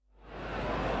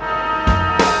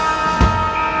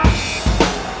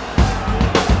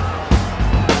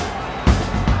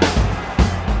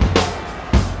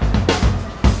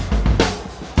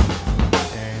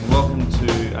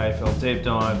Deep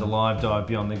Dive, the live dive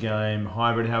beyond the game.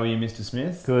 Hybrid, how are you, Mr.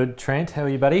 Smith? Good. Trent, how are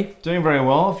you, buddy? Doing very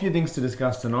well. A few things to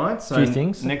discuss tonight. So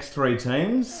next three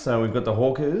teams. So we've got the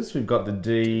Hawkers, we've got the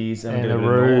D's, and we're going to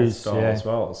do the North style as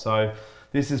well. So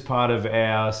this is part of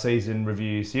our season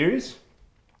review series.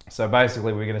 So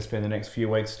basically we're going to spend the next few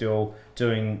weeks still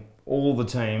doing all the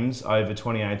teams over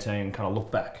 2018 and kind of look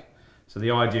back. So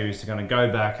the idea is to kind of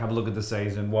go back, have a look at the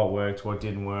season, what worked, what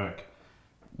didn't work,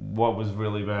 what was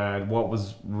really bad, what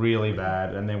was really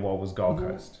bad, and then what was Gold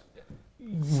Coast.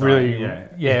 So, really,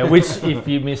 yeah. Which, if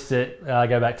you missed it,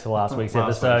 go back to last week's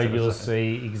episode. You'll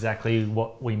see exactly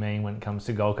what we mean when it comes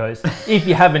to Gold Coast. If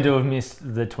you happen to have missed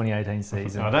the 2018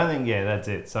 season, I don't think. Yeah, that's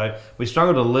it. So we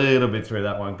struggled a little bit through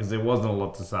that one because there wasn't a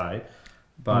lot to say.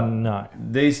 But no,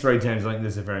 these three teams, I think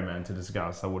there's a fair amount to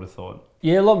discuss. I would have thought.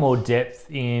 Yeah, a lot more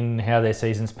depth in how their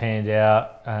seasons panned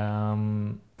out.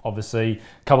 Obviously,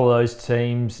 a couple of those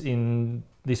teams in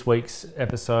this week's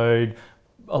episode,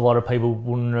 a lot of people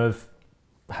wouldn't have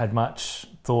had much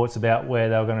thoughts about where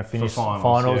they were going to finish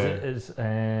finals,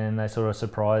 and they sort of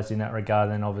surprised in that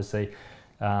regard. And obviously,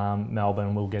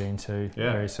 Melbourne we'll get into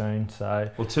very soon.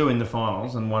 So, well, two in the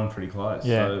finals and one pretty close.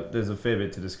 Yeah. So there's a fair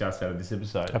bit to discuss out of this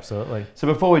episode. Absolutely. So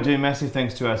before we do, massive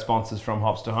thanks to our sponsors from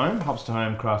Hops to Home. Hops to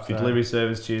Home craft beer delivery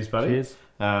service. Cheers, buddy. Cheers.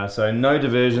 So no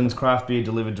diversions, craft beer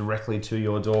delivered directly to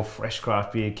your door, fresh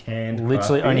craft beer, canned.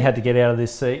 Literally only had to get out of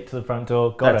this seat to the front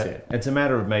door. That's it. It's a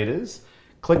matter of meters.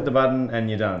 Click the button and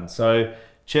you're done. So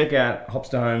check out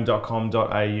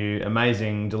hopstohome.com.au.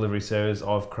 Amazing delivery service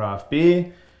of craft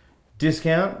beer.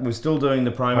 Discount, we're still doing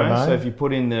the promo. So if you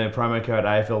put in the promo code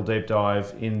AFL Deep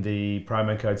Dive in the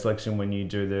promo code selection when you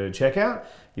do the checkout,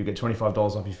 you get $25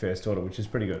 off your first order, which is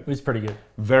pretty good. It's pretty good.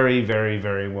 Very, very,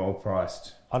 very well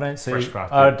priced. I don't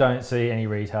see any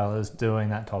retailers doing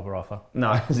that type of offer.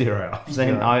 No, zero.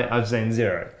 I've seen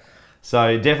zero.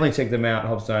 So definitely check them out,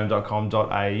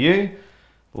 hopstohome.com.au.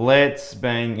 Let's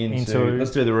bang into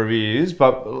let's do the reviews.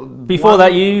 But before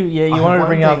that, you wanted to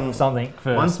bring up something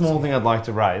first. One small thing I'd like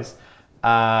to raise.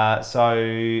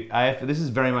 This is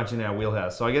very much in our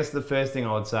wheelhouse. So I guess the first thing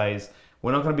I would say is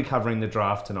we're not going to be covering the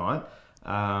draft tonight.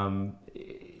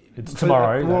 It's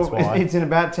tomorrow, that's why. It's in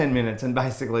about 10 minutes, and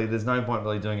basically there's no point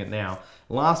really doing it now.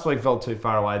 Last week felt too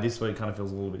far away. This week kind of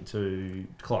feels a little bit too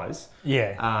close.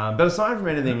 Yeah. But aside from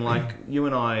anything, like you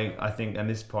and I think, and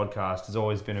this podcast has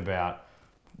always been about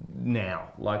now,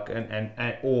 like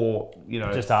or you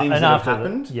know just things that have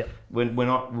happened. Yep. We're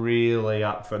not really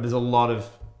up for. There's a lot of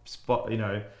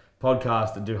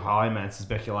podcasts that do high amounts of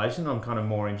speculation. I'm kind of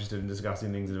more interested in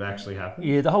discussing things that have actually happened.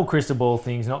 Yeah, the whole crystal ball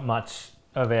thing's not much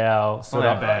of our sort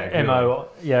of bag, MO.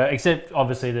 Really. Yeah, except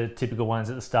obviously the typical ones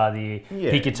at the start of the year.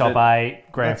 Pick your top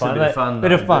 8, grand final. That's a bit of fun.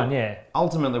 Bit of fun, yeah.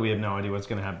 Ultimately, we have no idea what's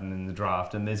going to happen in the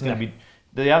draft, and there's going to be.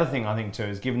 The other thing I think too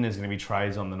is given there's going to be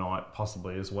trades on the night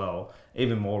possibly as well,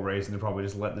 even more reason to probably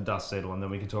just let the dust settle and then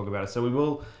we can talk about it. So we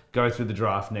will go through the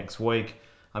draft next week.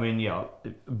 I mean,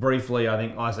 briefly, I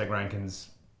think Isaac Rankin's,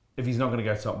 if he's not going to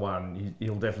go top 1,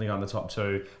 he'll definitely go in the top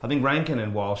 2. I think Rankin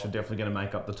and Walsh are definitely going to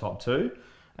make up the top 2.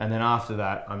 And then after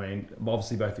that, I mean,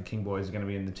 obviously both the King boys are going to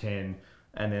be in the 10.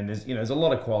 And then there's a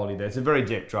lot of quality there. It's a very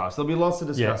deep draft. So there'll be lots to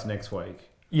discuss next week.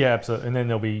 Yeah, absolutely. And then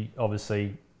there'll be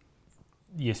obviously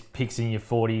your picks in your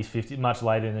 40s, 50s, much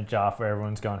later in the draft where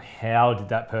everyone's going, how did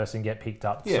that person get picked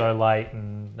up so late?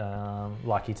 And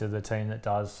lucky to the team that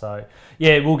does. So,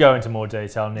 we'll go into more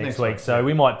detail next week. So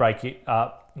we might break it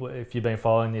up. If you've been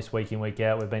following this week in, week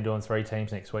out, we've been doing 3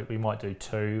 teams next week. We might do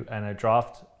 2 and a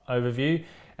draft overview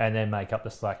and then make up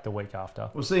the slack the week after.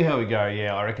 We'll see how we go.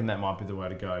 Yeah, I reckon that might be the way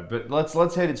to go. But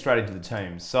let's head it straight into the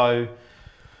teams. So,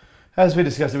 as we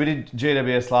discussed, we did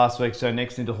GWS last week, so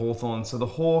next into Hawthorn. So the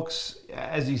Hawks,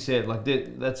 as you said,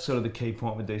 that's sort of the key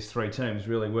point with these 3 teams.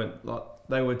 Really,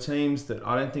 they were teams that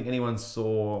I don't think anyone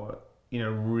saw,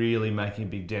 really making a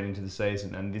big dent into the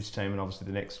season. And this team, and obviously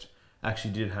the next,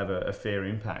 actually did have a fair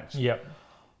impact. Yep.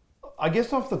 I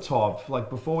guess off the top,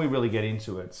 before we really get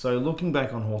into it, so looking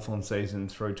back on Hawthorn's season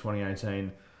through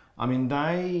 2018, I mean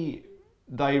they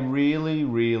really,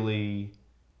 really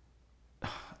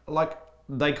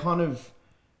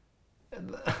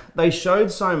they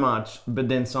showed so much, but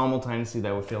then simultaneously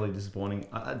they were fairly disappointing.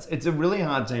 It's a really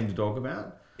hard team to talk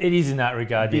about. It is in that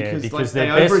regard, because they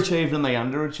overachieved and they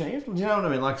underachieved. Do you know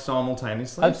what I mean?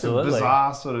 Simultaneously. Absolutely. It's a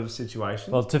bizarre sort of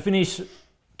situation. Well, to finish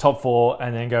top 4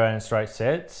 and then go out in straight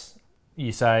sets,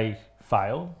 you say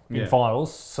fail in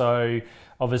finals. So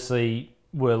obviously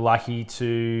we're lucky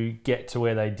to get to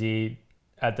where they did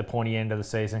at the pointy end of the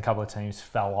season. A couple of teams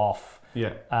fell off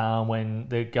when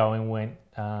the going went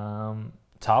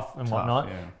tough and whatnot.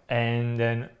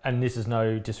 Yeah. And this is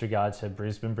no disregard to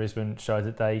Brisbane. Brisbane showed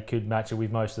that they could match it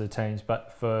with most of the teams,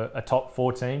 but for a top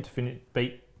 4 team to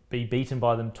be beaten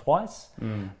by them twice,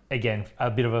 again, a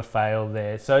bit of a fail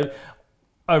there. So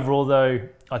overall, though,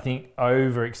 I think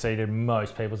over-exceeded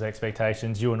most people's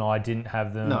expectations. You and I didn't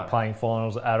have them playing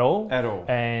finals at all. At all.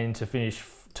 And to finish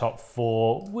top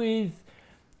 4 with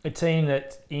a team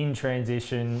that's in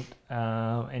transition,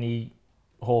 any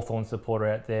Hawthorn supporter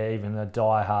out there, even the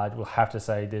diehard, will have to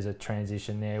say there's a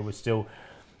transition there. It's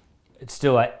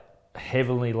still a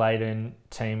heavily laden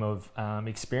team of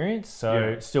experience, so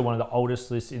it's still one of the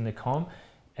oldest lists in the comp,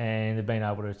 and they've been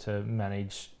able to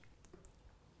manage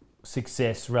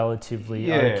success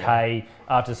relatively okay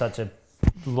after such a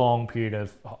long period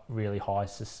of really high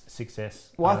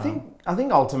success. Well, I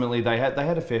think ultimately they had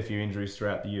a fair few injuries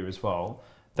throughout the year as well.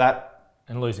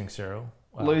 And losing Cyril.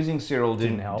 Losing Cyril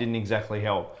didn't exactly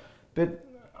help. But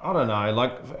I don't know,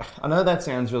 like, I know that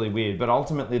sounds really weird, but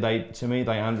ultimately they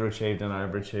underachieved and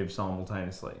overachieved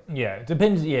simultaneously. Yeah, it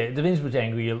depends which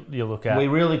angle you look at. We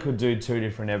really could do 2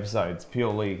 different episodes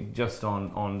purely just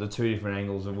on the 2 different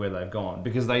angles of where they've gone,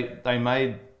 because they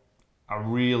made a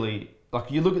really, like,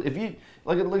 you look at, if you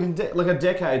like a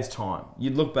decade's time,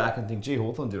 you'd look back and think, gee,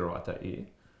 Hawthorn did all right that year.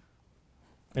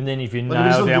 And then if you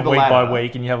nail down week by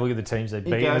week and you have a look at the teams they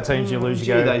beat and the teams you lose,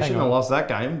 you go, they shouldn't have lost that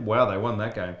game. Wow, they won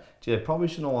that game. Gee, they probably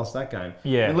shouldn't have lost that game.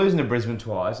 Yeah. And losing to Brisbane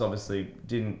twice obviously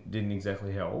didn't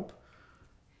exactly help.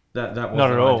 That wasn't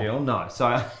not at all. Ideal. No.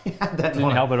 So that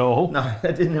didn't help at all. No,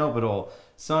 that didn't help at all.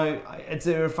 So it's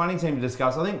a funny team to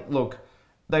discuss. I think, look,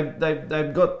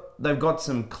 they've got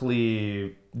some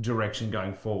clear direction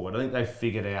going forward. I think they've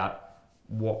figured out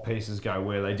what pieces go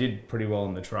where. They did pretty well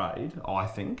in the trade, I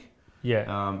think.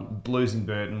 Yeah. Losing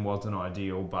Burton wasn't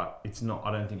ideal, but it's not.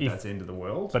 I don't think that's the end of the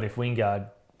world. But if Wingard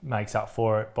makes up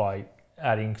for it by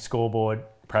adding scoreboard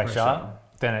pressure,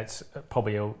 then it's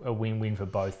probably a win-win for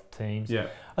both teams. Yeah.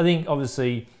 I think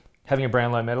obviously having a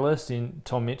Brownlow medalist in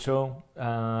Tom Mitchell,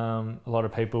 a lot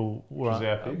of people were.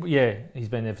 He's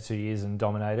been there for 2 years and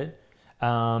dominated.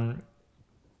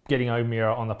 Getting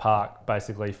O'Meara on the park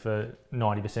basically for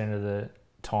 90% of the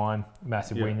time,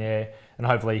 massive win there, and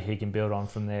hopefully he can build on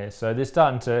from there. So they're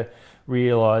starting to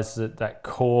realise that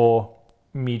core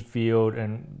midfield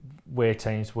and where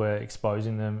teams were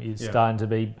exposing them is starting to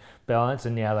be balanced,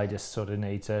 and now they just sort of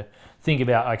need to think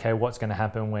about, okay, what's going to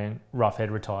happen when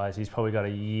Roughhead retires? He's probably got a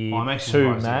year, I'm actually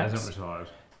 2 max. He hasn't retired.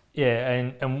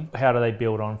 Yeah, and how do they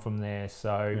build on from there?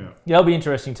 So it'll be an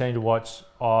interesting team to watch.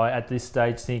 I, at this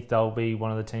stage, think they'll be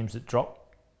one of the teams that drop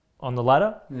on the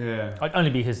ladder. Yeah.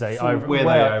 Only because they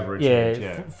overachieved.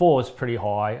 Yeah. 4 is pretty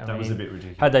high. I mean, was a bit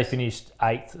ridiculous. Had they finished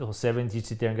 8th or 7th, you'd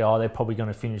sit there and go, they're probably going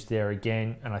to finish there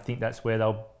again. And I think that's where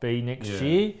they'll be next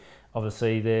year.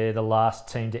 Obviously, they're the last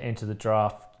team to enter the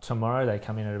draft tomorrow. They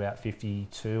come in at about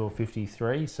 52 or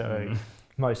 53. So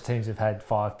most teams have had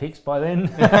 5 picks by then.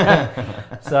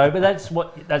 But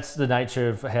that's the nature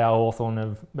of how Hawthorn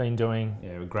have been doing.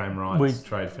 Yeah, with Graham Wright's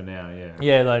trade for now.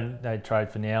 They trade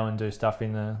for now and do stuff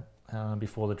in the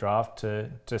before the draft to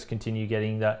just continue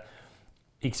getting that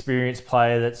experienced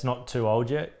player that's not too old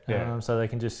yet, so they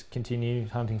can just continue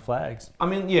hunting flags. I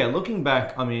mean, looking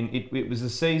back, I mean, it was a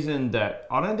season that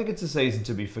I don't think it's a season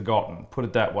to be forgotten, put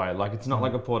it that way. Like, it's not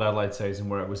like a Port Adelaide season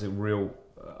where it was a real,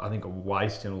 I think, a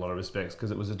waste in a lot of respects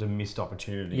because it was a missed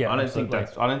opportunity. Yeah, I don't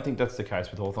think that's the case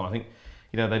with Hawthorn. I think,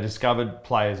 they discovered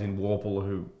players in Warple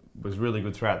who was really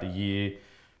good throughout the year.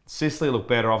 Sicily looked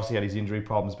better, obviously had his injury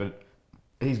problems, but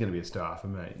he's going to be a star for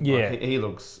me. Yeah. Like, he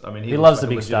looks, I mean, he loves like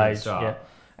the big stage. Star. Yeah.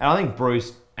 And I think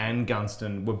Bruce and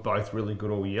Gunston were both really good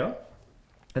all year.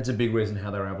 That's a big reason how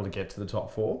they were able to get to the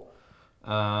top 4.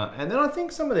 And then I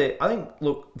think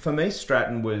look, for me,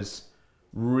 Stratton was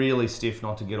really stiff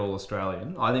not to get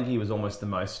All-Australian. I think he was almost the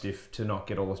most stiff to not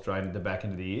get All-Australian at the back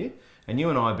end of the year. And you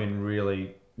and I have been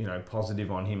really,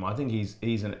 positive on him. I think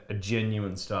he's a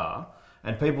genuine star.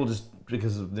 And people just,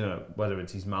 because of, whether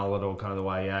it's his mullet or kind of the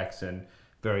way he acts and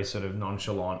very sort of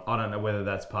nonchalant, I don't know whether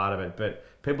that's part of it, but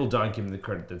people don't give him the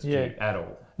credit that's due at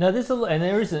all. No,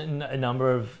 there is a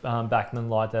number of backmen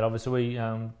like that. Obviously,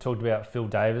 we talked about Phil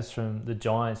Davis from the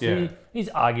Giants. Yeah. He's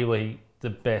arguably the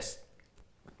best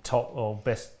 2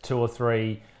 or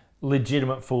 3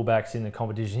 legitimate fullbacks in the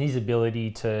competition. His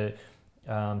ability to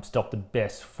stop the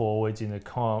best forwards in the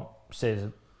comp says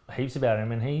heaps about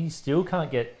him, and he still can't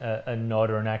get a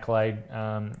nod or an accolade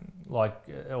like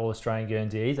All-Australian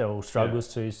Guernsey either, or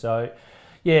struggles to. So,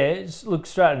 look,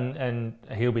 Stratton, and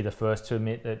he'll be the first to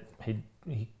admit that he'd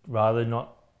rather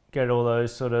not get all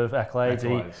those sort of accolades.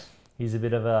 He's a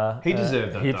bit of a... He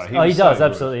deserved that, though. He does, so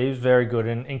absolutely. He was very good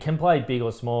and can play big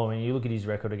or small. I mean, you look at his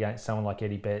record against someone like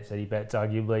Eddie Betts. Eddie Betts,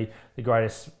 arguably the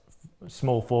greatest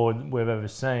small forward we've ever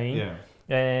seen. Yeah.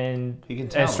 And he can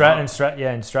tell. And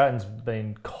Stratton's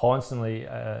been constantly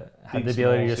had the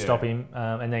ability to stop him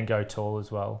and then go tall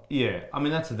as well. Yeah, I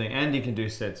mean that's the thing, and he can do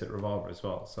sets at Revolver as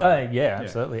well. So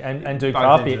absolutely, and do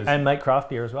craft beer and make craft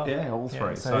beer as well. Yeah, all three.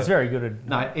 Yeah, so he's very good at.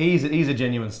 No, he's a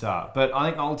genuine star, but I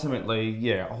think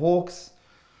ultimately, Hawks,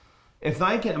 if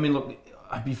they can, I mean, look.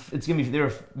 It's going to be. They're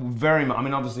very much. I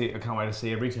mean, obviously, I can't wait to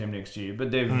see every team next year.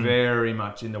 But they're very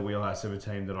much in the wheelhouse of a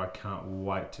team that I can't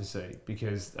wait to see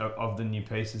because of the new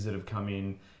pieces that have come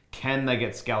in. Can they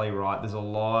get Scully right? There's a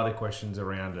lot of questions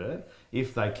around it.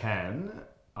 If they can,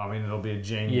 I mean, it'll be a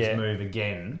genius move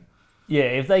again. Yeah,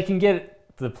 if they can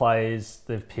get the players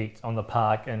they've picked on the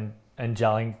park and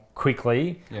gelling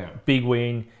quickly, big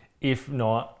win. If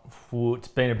not, it's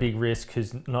been a big risk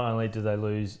because not only do they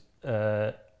lose.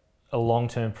 A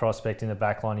long-term prospect in the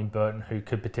backline in Burton who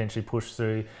could potentially push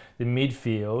through the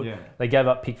midfield. They gave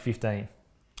up pick 15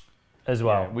 as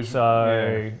well. Risky.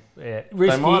 They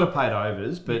might have paid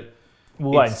overs, but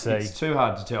we'll wait and see. It's too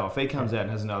hard to tell. If he comes out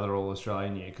and has another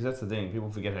All-Australian year, because that's the thing, people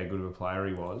forget how good of a player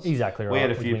he was. Exactly right. We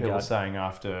had a few people saying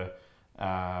after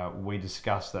we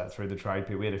discussed that through the trade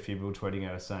people, we had a few people tweeting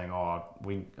at us saying, I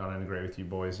don't agree with you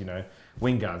boys,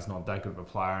 Wingard's not that good of a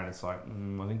player, and it's like,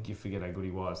 I think you forget how good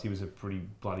he was. He was a pretty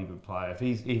bloody good player. If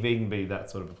he can be that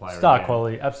sort of a player Star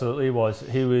quality, absolutely was.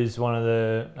 He was one of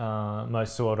the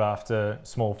most sought after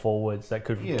small forwards that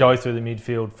could go through the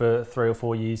midfield for 3 or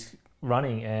 4 years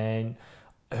running, and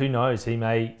who knows, there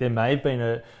may have been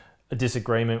a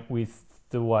disagreement with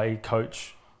the way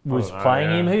coach was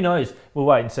playing him. Who knows? We'll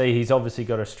wait and see. He's obviously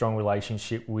got a strong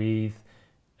relationship with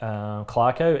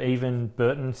Clarko. Even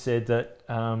Burton said that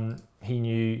he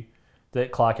knew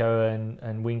that Clarko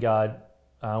and Wingard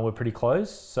were pretty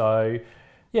close. So,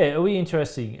 it'll be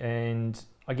interesting. And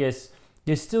I guess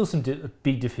there's still some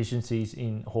big deficiencies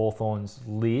in Hawthorn's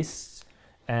list.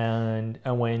 And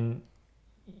when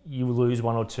you lose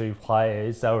 1 or 2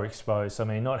 players, they were exposed. I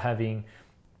mean, not having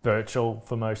Birchall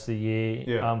for most of the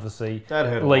year, obviously. That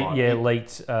hurt a lot.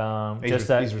 Leaked.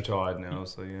 He's retired now,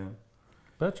 so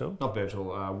Birchall? Not Birchall,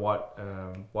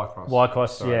 Whitecross.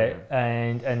 Whitecross,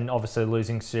 and obviously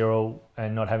losing Cyril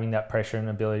and not having that pressure and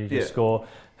ability to score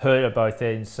hurt at both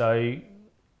ends. So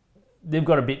they've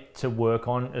got a bit to work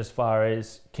on as far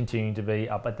as continuing to be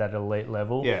up at that elite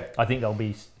level. Yeah. I think they'll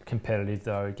be competitive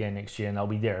though again next year, and they'll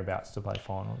be thereabouts to play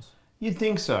finals. You'd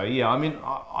think so, yeah. I mean,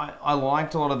 I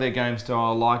liked a lot of their game style.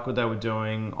 I like what they were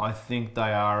doing. I think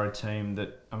they are a team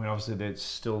that, I mean, obviously they're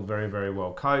still very, very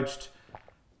well coached.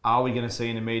 Are we going to see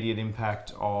an immediate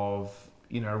impact of,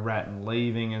 Ratton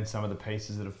leaving and some of the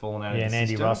pieces that have fallen out of the system? Yeah, and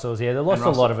Andy Russell's, they lost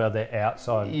a lot of their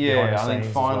outside. Yeah, I think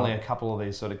finally a couple of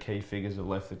these sort of key figures have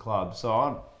left the club.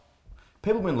 So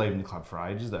people have been leaving the club for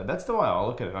ages, though. That's the way I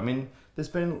look at it. I mean, there's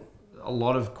been a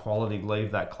lot of quality leave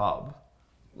that club.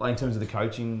 Like in terms of the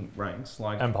coaching ranks,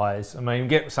 and players. I mean,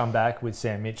 get some back with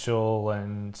Sam Mitchell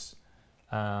and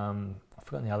I've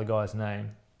forgotten the other guy's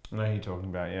name. I know who you're talking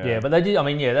about, yeah. Yeah, but they did. I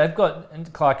mean, they've got.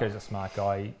 And Clarko's a smart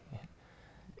guy.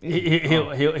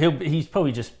 He's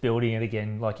probably just building it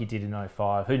again like he did in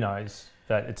 05. Who knows?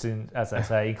 But it's in, as I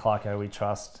say, Clarko we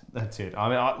trust. That's it. I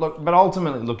mean, but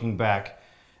ultimately looking back,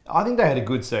 I think they had a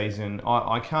good season.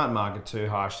 I can't mark it too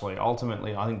harshly.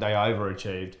 Ultimately, I think they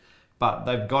overachieved. But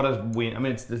they've got to win. I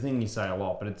mean, it's the thing you say a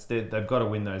lot, but they've got to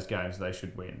win those games they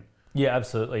should win. Yeah,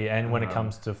 absolutely. And when it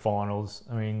comes to finals,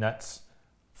 I mean, that's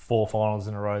 4 finals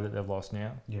in a row that they've lost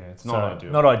now. Yeah, it's not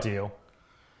ideal. Not ideal.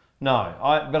 No,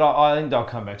 but I think they'll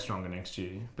come back stronger next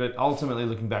year. But ultimately,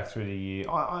 looking back through the year,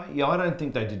 I don't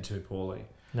think they did too poorly.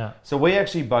 No. So we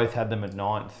actually both had them at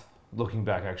 9th. Looking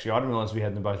back, actually, I didn't realise we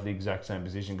had them both at the exact same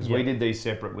position because we did these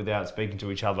separate without speaking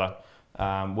to each other.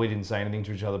 We didn't say anything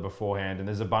to each other beforehand, and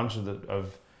there's a bunch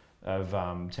of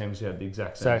teams who had the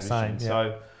exact same position.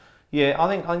 So, I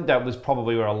think that was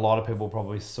probably where a lot of people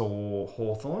probably saw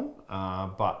Hawthorn,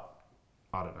 but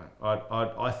I don't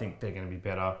know. I think they're going to be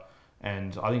better,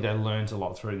 and I think they learned a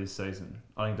lot through this season.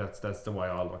 I think that's the way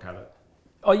I look at it.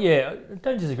 Oh yeah, I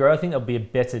don't disagree. I think they'll be a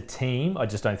better team. I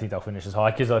just don't think they'll finish as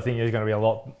high because I think there's going to be a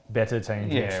lot better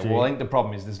teams. Yeah, well, I think the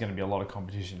problem is there's going to be a lot of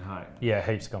competition. Hey. Yeah,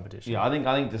 heaps of competition. Yeah, I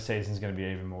think the season's going to be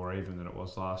even more even than it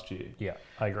was last year. Yeah,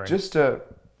 I agree.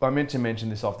 I meant to mention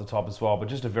this off the top as well, but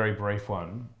just a very brief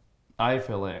one.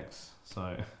 AFLX.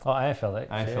 So. Oh, AFLX.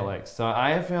 AFLX. Yeah. So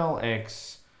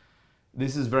AFLX.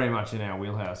 This is very much in our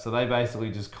wheelhouse. So they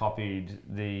basically just copied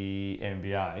the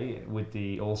NBA with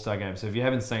the All-Star game. So if you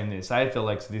haven't seen this,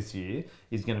 AFLX this year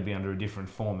is going to be under a different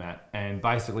format. And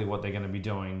basically what they're going to be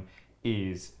doing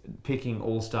is picking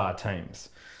all-star teams.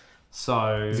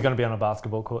 So Is it going to be on a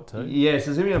basketball court too? Yes,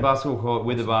 it's going to be on a basketball court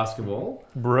with a basketball.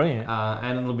 Brilliant.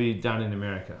 And it'll be done in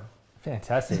America.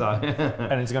 Fantastic. So,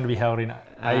 and it's going to be held in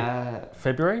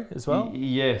February as well?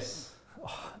 Yes.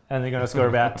 And they're going to score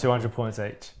about 200 points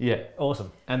each. Yeah.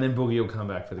 Awesome. And then Boogie will come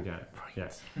back for the game.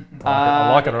 Yes.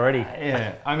 I like it already.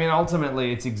 Yeah. I mean,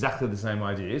 ultimately, it's exactly the same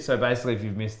idea. So basically, if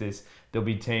you've missed this, there'll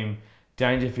be Team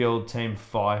Dangerfield, Team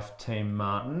Fife, Team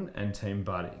Martin, and Team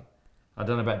Buddy. I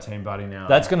don't know about Team Buddy now.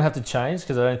 That's going to have to change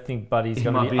because I don't think Buddy's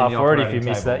going to be up for it if you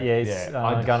miss that. Yeah, he's going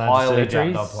under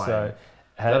surgeries. So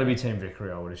that'll be Team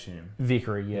Vickery, I would assume.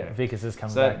 Vickery, yeah. Vickers is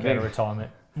coming back out of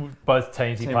retirement. Both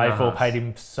teams he played for paid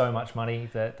him so much money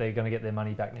that they're going to get their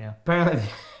money back now. Apparently,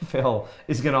 the AFL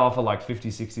is going to offer like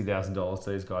 $50,000, $60,000 to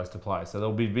these guys to play. So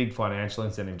there'll be big financial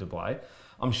incentive to play.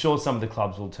 I'm sure some of the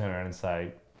clubs will turn around and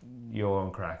say, "You're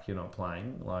on crack. You're not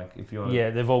playing." Like if you're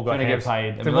they've all got going to get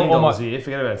paid $1 million a year,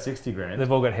 forget about $60,000.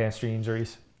 They've all got hamstring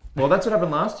injuries. Well, that's what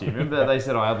happened last year. Remember they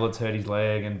said, Ablett's hurt his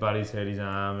leg and Buddy's hurt his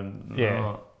arm,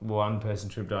 and one person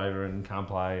tripped over and can't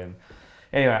play. And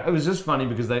anyway, it was just funny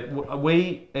because I can't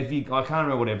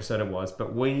remember what episode it was,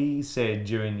 but we said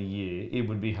during the year it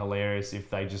would be hilarious if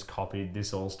they just copied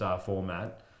this All-Star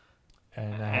format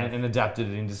and adapted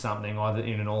it into something either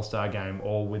in an All-Star game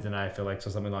or with an AFLX or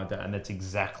something like that, and that's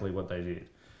exactly what they did.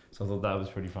 So I thought that was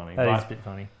pretty funny. That is a bit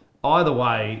funny. Either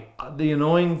way, the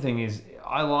annoying thing is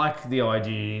I like the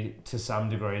idea to some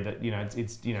degree that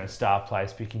it's star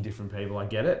players picking different people. I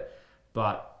get it,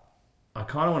 but I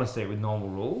kind of want to see it with normal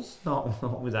rules,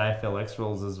 not with AFLX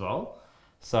rules as well.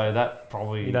 So that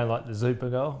probably... You don't like the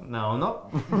Zupa goal? No,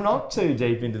 I'm not too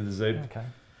deep into the Zupa. Okay.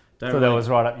 So that was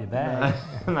right up your bag.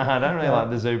 No, I don't really like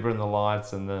the Zupa and the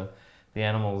lights and the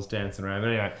animals dancing around. But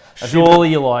anyway...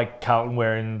 Surely you like Carlton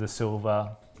wearing the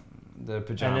silver... The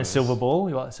pajamas. And the silver ball?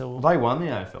 You like the silver ball? They won the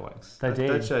AFLX. They did.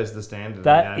 That shows the standard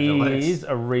that of the AFLX. is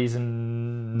a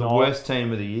reason the worst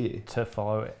team of the year. To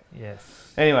follow it,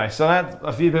 yes. Anyway, so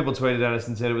a few people tweeted at us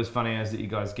and said it was funny as that you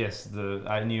guys guessed the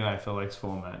new AFLX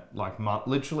format like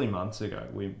literally months ago.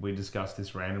 We discussed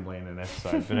this randomly in an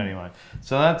episode. But anyway,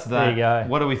 so that's that. There you go.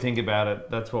 What do we think about it?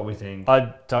 That's what we think. I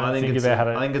think about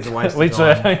it. I think it's a waste of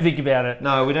literally, time. I don't think about it.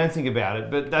 No, we don't think about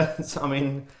it. But that's, I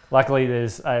mean... Luckily,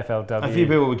 there's AFLW. A few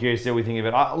people were curious what we think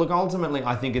about it. Look, ultimately,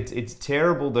 I think it's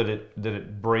terrible that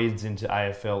it breeds into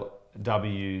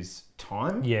AFLW's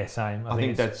time. Yeah, same. I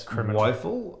think that's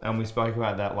woeful, and we spoke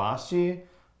about that last year.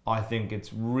 I think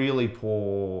it's really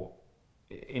poor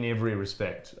in every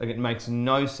respect. Like, it makes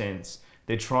no sense.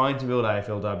 They're trying to build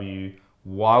AFLW.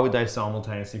 Why would they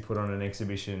simultaneously put on an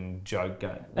exhibition joke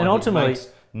game? And ultimately... It makes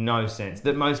no sense.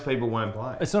 That most people won't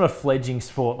play. It's not a fledgling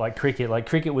sport like cricket. Like,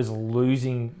 cricket was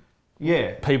losing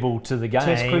people to the game.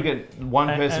 Test cricket, one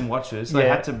person watches. They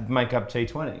had to make up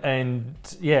T20. And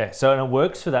so it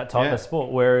works for that type of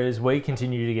sport. Whereas we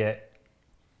continue to get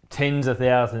tens of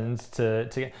thousands to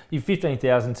get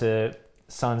 15,000 to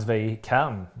Suns v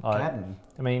Carlton.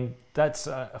 I mean, that's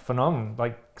a phenomenon.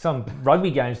 Like, some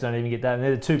rugby games don't even get that, and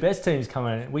they're the two best teams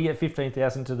coming in. We get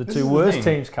 15,000 to the two worst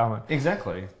teams coming.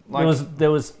 Exactly. Like,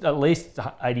 there was at least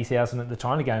 80,000 at the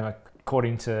China game,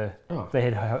 according to the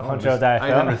head honcho of AFL.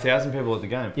 800,000 people at the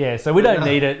game. Yeah, so we don't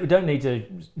need it. We don't need to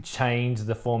change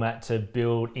the format to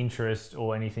build interest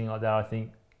or anything like that. I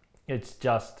think it's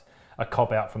just a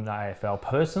cop-out from the AFL,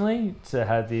 personally, to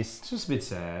have this... It's just a bit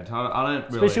sad. I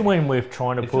don't really... Especially when we're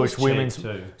trying to push women's...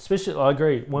 Especially, I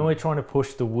agree, when we're trying to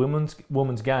push the women's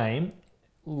game,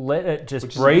 let it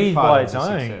just breathe by its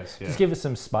own. Success, Just give it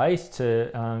some space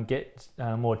to get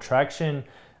more traction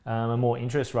and more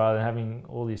interest, rather than having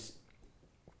all this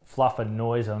fluff and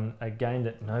noise on a game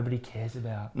that nobody cares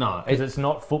about. No. Because it's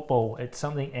not football, it's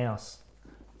something else.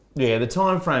 Yeah, the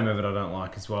time frame of it I don't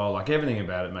like as well. Like, everything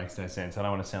about it makes no sense. I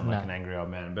don't want to sound like an angry old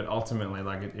man, but ultimately,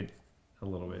 like, it a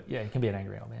little bit. Yeah, it can be an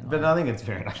angry old man. But I think it's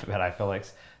fair enough about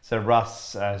AFLX. So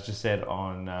Russ has just said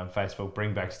on Facebook,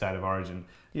 bring back State of Origin.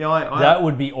 That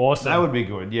would be awesome. That would be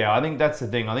good. Yeah, I think that's the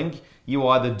thing. I think you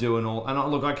either do an all... And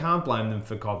look, I can't blame them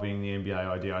for copying the NBA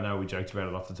idea. I know we joked about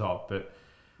it off the top, but...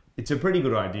 It's a pretty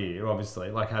good idea,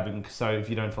 obviously. Like, having... So if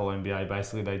you don't follow NBA,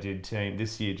 basically they did team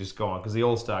this year just gone, because the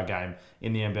All-Star game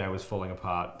in the NBA was falling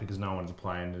apart because no one was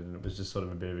playing, and it was just sort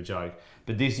of a bit of a joke.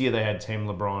 But this year they had Team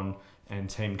LeBron and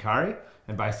Team Curry,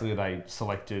 and basically they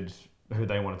selected who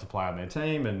they wanted to play on their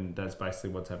team, and that's basically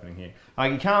what's happening here.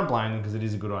 Like, you can't blame them because it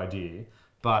is a good idea,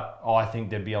 but I think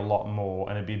there'd be a lot more,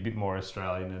 and it'd be a bit more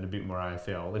Australian and a bit more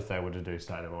AFL if they were to do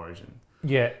State of Origin.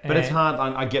 Yeah, but it's hard.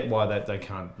 I get why they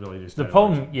can't really do State the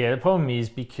problem. Yeah, the problem is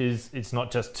because it's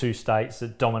not just two states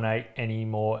that dominate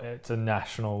anymore. It's a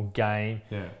national game.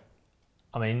 Yeah,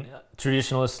 I mean,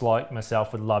 traditionalists like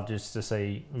myself would love just to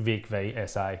see Vic v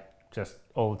SA just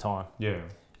all the time. Yeah.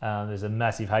 There's a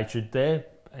massive hatred there,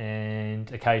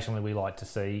 and occasionally we like to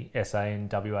see SA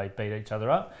and WA beat each other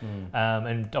up.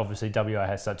 And obviously WA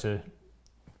has such a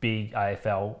big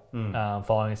AFL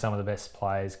following, some of the best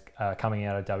players coming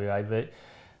out of WA, but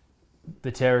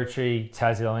the Territory,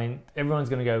 Tassie, everyone's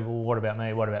going to go, well, what about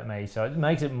me? What about me? So it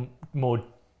makes it more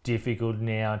difficult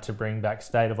now to bring back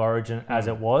State of Origin as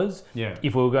it was. Yeah.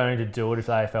 If we were going to do it, if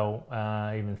the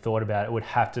AFL even thought about it, it would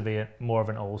have to be more of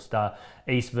an all-star,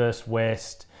 East versus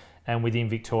West. And within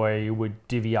Victoria, you would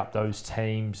divvy up those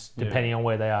teams depending on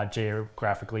where they are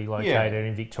geographically located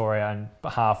in Victoria, and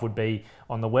half would be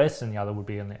on the west and the other would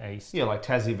be on the east. Yeah, like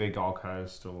Tassie v Gold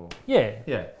Coast or... Yeah,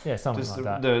 something just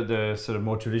like that. The sort of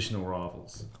more traditional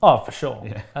rivals. Oh, for sure.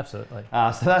 Yeah. Absolutely.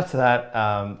 So that's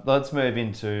that. Let's move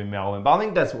into Melbourne. But I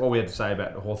think that's all we had to say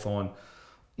about Hawthorn.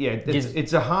 Yeah,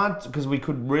 it's a hard... Because we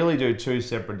could really do two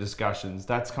separate discussions.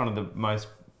 That's kind of the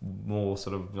more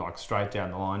sort of like straight down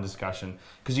the line discussion,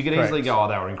 because you could easily go, oh,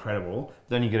 they were incredible.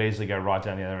 Then you could easily go right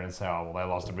down the other end and say, oh, well, they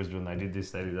lost to Brisbane, they did this,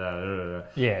 they did that.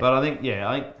 Yeah. But I think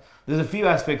there's a few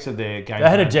aspects of their game. They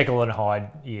had a Jekyll and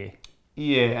Hyde year.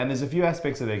 Yeah, and there's a few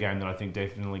aspects of their game that I think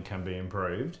definitely can be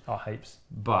improved. Oh, heaps.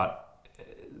 But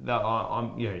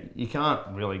you can't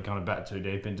really kind of bat too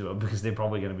deep into it, because they're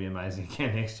probably going to be amazing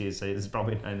again next year. So there's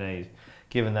probably no need,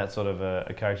 given that sort of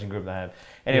a coaching group they have.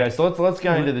 Anyway, so let's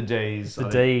go into the Ds. The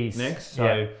Ds next.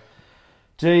 So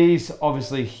Ds,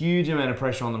 obviously huge amount of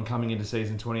pressure on them coming into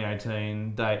season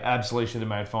 2018. They absolutely should have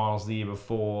made finals the year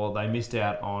before. They missed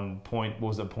out on 0.1%.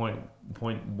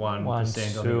 I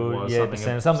think it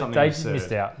was. Something they absurd.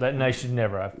 Missed out. They should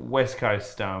never have. West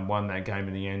Coast won that game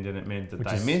in the end, and it meant that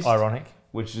they missed. Ironic.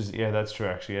 Which is, that's true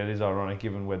actually. It is ironic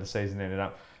given where the season ended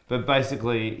up. But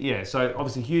basically, so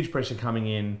obviously huge pressure coming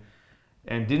in.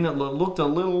 And didn't it looked a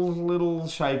little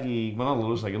shaky? Well, not a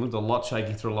little shaky. It looked a lot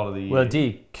shaky through a lot of the year. Well, it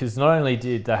did, because not only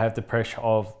did they have the pressure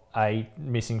of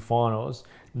missing finals,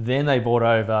 then they brought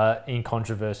over, in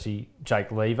controversy,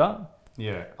 Jake Lever.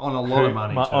 Yeah, on a lot of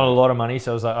money. On a lot of money.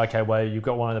 So it was like, okay, well, you've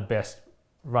got one of the best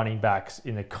running backs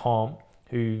in the comp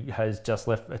who has just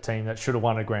left a team that should have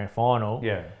won a grand final.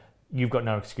 Yeah. You've got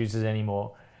no excuses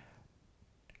anymore.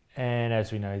 And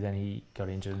as we know, then he got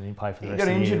injured and didn't play for the rest of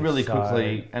the year. He got injured really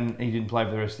quickly, and he didn't play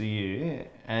for the rest of the year.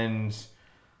 And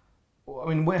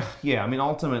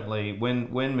ultimately,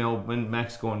 when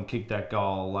Max Gawn kicked that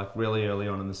goal like really early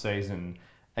on in the season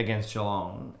against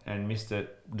Geelong and missed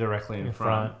it directly in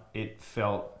front, it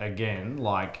felt again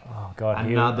like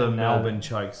another Melbourne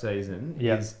choke season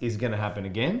is going to happen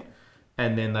again.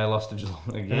 And then they lost to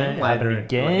Geelong again later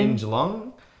in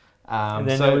Geelong. And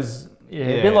then there was... Yeah,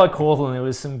 a bit like Hawthorn, there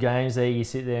was some games there you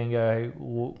sit there and go,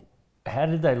 well, how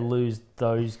did they lose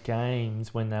those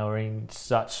games when they were in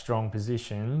such strong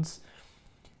positions?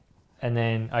 And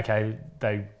then, okay,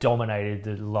 they dominated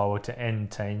the lower to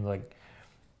end team. Like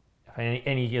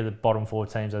any of the bottom four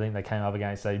teams, I think they came up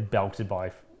against, they belted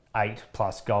by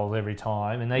 8+ goals every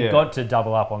time. And they got to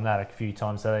double up on that a few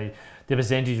times. So the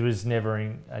percentage was never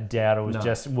in doubt. It was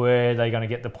just, were they going to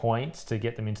get the points to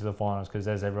get them into the finals? Because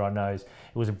as everyone knows,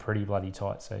 it was a pretty bloody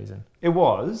tight season. It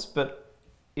was, but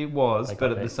at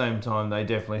the same time, they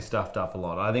definitely stuffed up a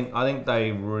lot. I think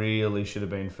they really should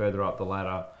have been further up the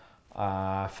ladder.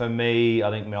 For me, I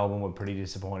think Melbourne were pretty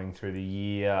disappointing through the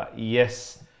year.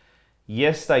 Yes,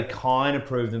 they kind of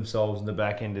proved themselves in the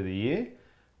back end of the year,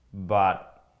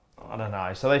 but I don't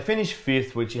know. So they finished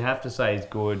 5th, which you have to say is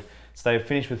good. So they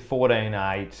finished with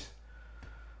 14-8,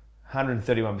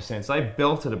 131%. So they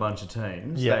belted a bunch of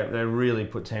teams. Yeah. They really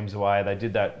put teams away. They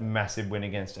did that massive win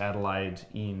against Adelaide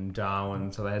in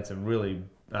Darwin. So they had some really...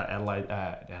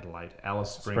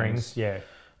 Alice Springs.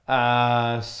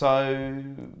 But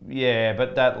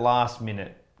that last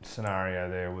minute scenario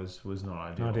there was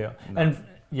not ideal. No.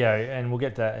 And we'll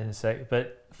get that in a sec.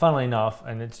 But funnily enough,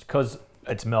 and it's because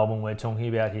it's Melbourne we're talking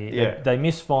about here. Yeah. They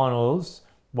missed finals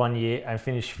one year and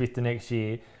finished 5th the next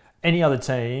year. Any other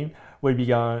team would be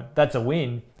going, that's a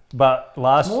win. But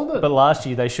last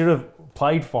year they should have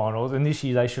played finals, and this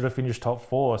year they should have finished top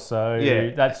 4.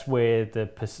 So that's where the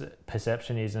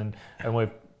perception is, and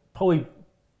we're probably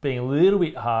being a little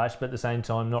bit harsh, but at the same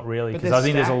time not really, because I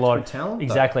think there's a lot of talent,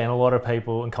 and a lot of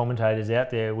people and commentators out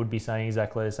there would be saying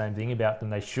exactly the same thing about them.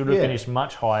 They should have finished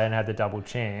much higher and had the double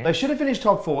chance. They should have finished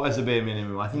top 4 as a bare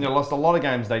minimum. I think they lost a lot of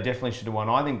games they definitely should have won.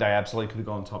 I think they absolutely could have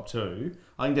gone top 2.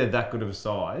 I think they're that good of a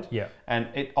side. Yeah. And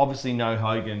it obviously no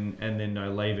Hogan and then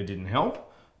no Lever didn't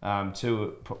help.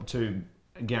 Two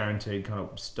guaranteed kind of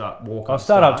walk-on I'll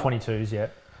start up 22s, yeah.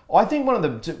 I think one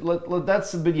of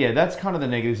that's kind of the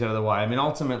negatives out of the way. I mean,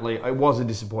 ultimately, it was a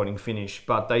disappointing finish,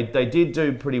 but they did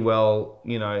do pretty well,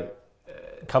 A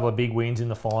couple of big wins in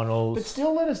the finals. But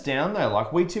still let us down, though.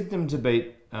 Like, we tipped them to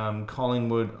beat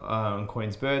Collingwood on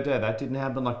Queen's Birthday. That didn't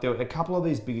happen. Like, there were a couple of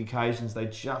these big occasions, they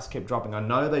just kept dropping. I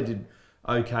know they did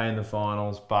okay in the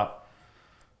finals, but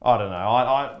I don't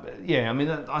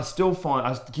know. I still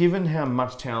find, given how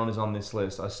much talent is on this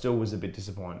list, I still was a bit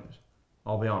disappointed.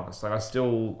 I'll be honest. Like,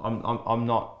 I'm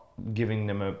not giving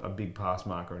them a big pass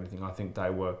mark or anything. I think they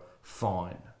were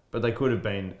fine, but they could have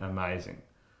been amazing.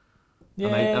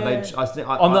 Yeah,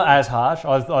 I'm not as harsh.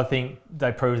 I think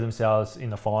they proved themselves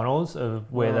in the finals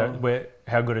of where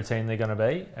how good a team they're going to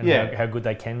be and how good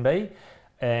they can be.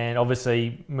 And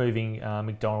obviously, moving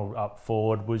McDonald up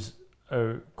forward was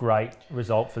a great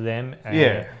result for them.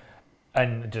 And,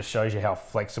 and it just shows you how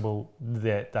flexible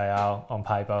that they are on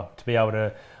paper to be able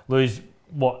to lose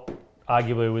what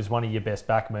arguably was one of your best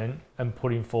backmen and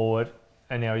put him forward,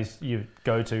 and now he's your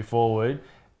go-to forward.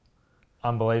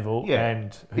 Unbelievable. Yeah.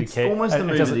 And who it's cares? Almost the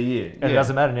move of the year. And it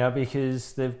doesn't matter now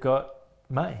because they've got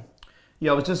May.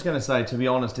 Yeah, I was just going to say, to be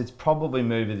honest, it's probably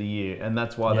move of the year, and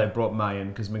that's why they brought May in,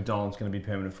 because McDonald's going to be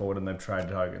permanent forward and they've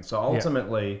traded Hogan. So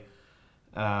ultimately,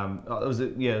 it was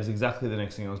exactly the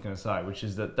next thing I was going to say, which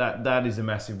is that is a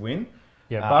massive win.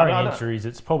 Yeah, barring injuries,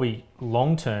 it's probably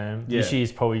long term. This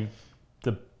year's probably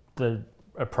the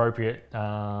appropriate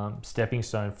stepping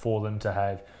stone for them to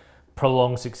have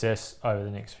prolonged success over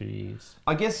the next few years.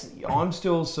 I guess I'm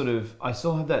still I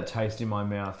still have that taste in my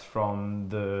mouth from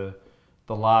the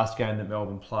last game that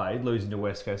Melbourne played, losing to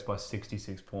West Coast by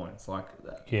 66 points. I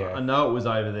know it was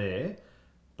over there,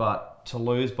 but to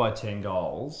lose by 10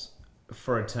 goals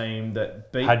for a team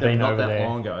that beat them not that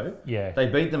long ago, they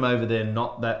beat them over there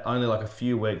only like a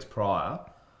few weeks prior.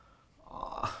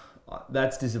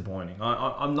 That's disappointing.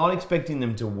 I'm not expecting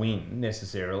them to win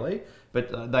necessarily,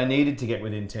 but they needed to get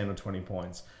within 10 or 20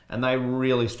 points. And they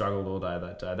really struggled all day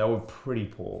that day. They were pretty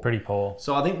poor.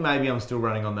 So I think maybe I'm still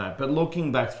running on that. But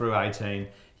looking back through 18,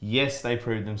 yes, they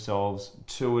proved themselves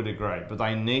to a degree, but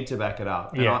they need to back it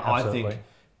up. And I think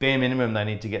bare minimum they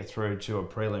need to get through to a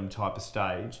prelim type of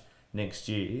stage next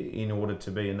year in order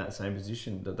to be in that same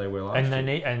position that they were last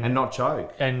year. And not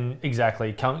choke. And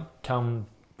exactly. Come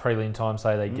prelim time,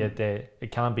 say they get there.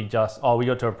 It can't be just, we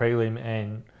got to a prelim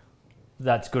and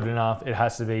that's good enough. It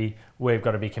has to be, we've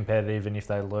got to be competitive, and if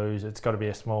they lose, it's got to be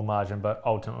a small margin. But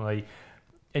ultimately,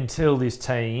 until this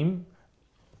team,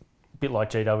 a bit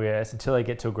like GWS, until they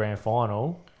get to a grand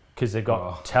final, because they've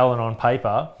got talent on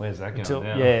paper. Where's that going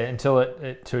now? Yeah, until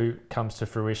it comes to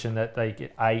fruition that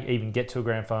they even get to a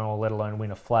grand final, let alone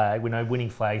win a flag. We know winning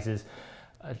flags is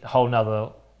a whole nother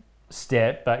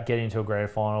step, but getting to a grand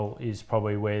final is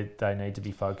probably where they need to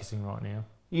be focusing right now.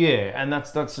 Yeah, and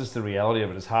that's just the reality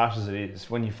of it, as harsh as it is.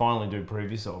 When you finally do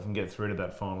prove yourself and get through to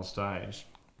that final stage,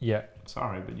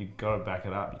 sorry, but you've got to back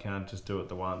it up. You can't just do it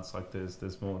the once. Like,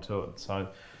 there's more to it. So,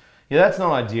 yeah, that's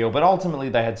not ideal. But ultimately,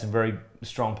 they had some very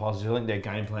strong positives. I think their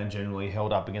game plan generally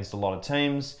held up against a lot of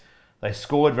teams. They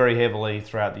scored very heavily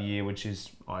throughout the year, which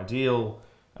is ideal.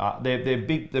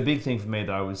 The big thing for me,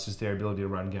 though, was just their ability to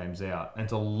run games out and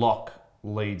to lock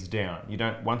leads down.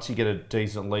 Once you get a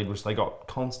decent lead, which they got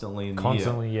constantly in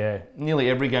the year.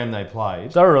 Nearly every game they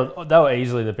played. They were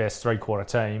easily the best three-quarter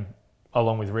team,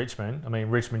 along with Richmond. I mean,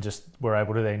 Richmond just were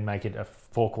able to then make it a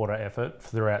four-quarter effort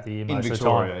throughout the year most of the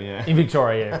time. In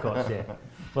Victoria, of course, yeah.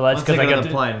 Well, that's because they get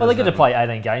to play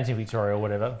 18 games in Victoria or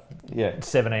whatever. Yeah.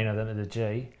 17 of them at the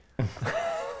G.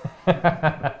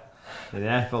 The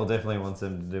AFL definitely wants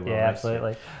them to do well. Yeah,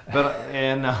 absolutely. But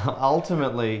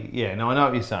ultimately, I know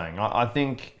what you're saying. I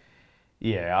think,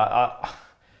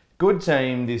 good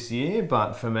team this year,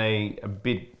 but for me, a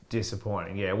bit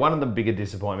disappointing. Yeah, one of the bigger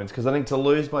disappointments, because I think to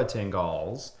lose by 10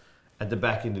 goals at the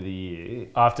back end of the year,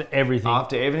 after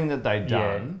everything that they'd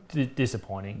done,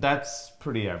 disappointing. That's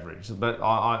pretty average. But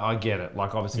I get it.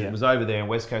 Like, obviously, it was over there, and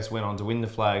West Coast went on to win the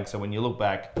flag. So when you look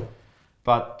back.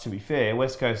 But to be fair,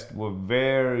 West Coast were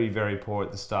very, very poor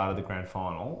at the start of the grand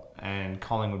final, and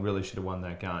Collingwood really should have won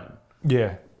that game.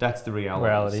 Yeah. That's the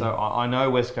reality. So I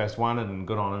know West Coast won it, and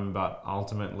good on them, but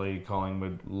ultimately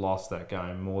Collingwood lost that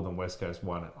game more than West Coast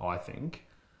won it, I think.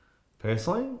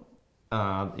 Personally,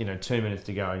 2 minutes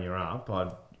to go and you're up,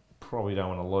 I probably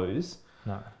don't want to lose.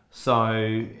 No.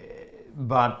 So,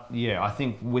 but yeah, I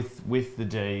think with the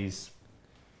Ds...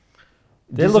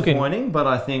 They're disappointing, but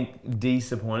I think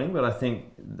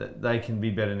that they can be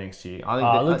better next year.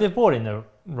 I think they've brought in the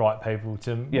right people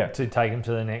to take them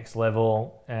to the next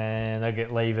level, and they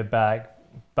get Lever back,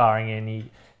 barring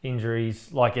any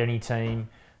injuries. Like any team,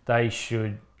 they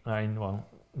should.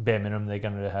 bare minimum they're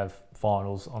going to have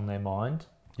finals on their mind.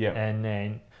 Yeah. And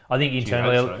then I think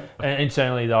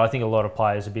internally though, I think a lot of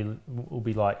players will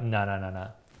be like, no.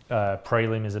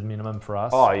 Prelim is a minimum for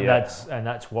us. Oh yeah.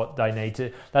 That's what they need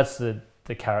to. That's the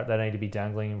carrot they need to be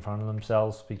dangling in front of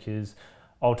themselves, because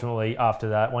ultimately after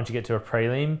that, once you get to a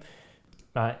prelim,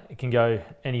 it can go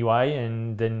any way,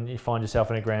 and then you find yourself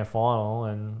in a grand final.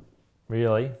 And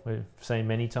really, we've seen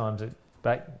many times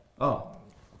back.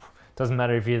 Doesn't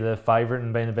matter if you're the favourite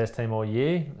and being the best team all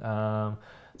year.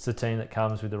 It's the team that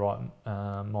comes with the right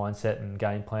mindset and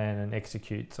game plan and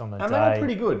executes on the day. And they were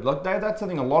pretty good. Like that's the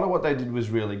thing. A lot of what they did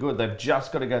was really good. They've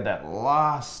just got to go that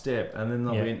last step, and then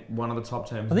they'll be one of the top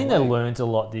teams. I think they learned a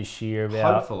lot this year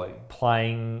about hopefully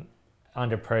playing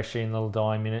under pressure in little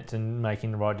dying minutes and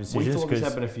making the right decisions. We thought this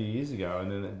happened a few years ago,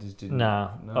 and then it just didn't.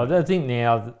 No. I think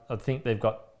now. I think they've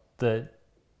got the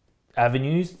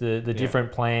avenues, the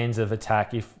different plans of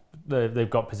attack. If they've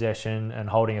got possession and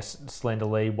holding a slender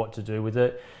lead, what to do with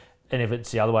it. And if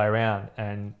it's the other way around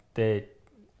and they've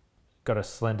got a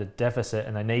slender deficit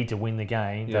and they need to win the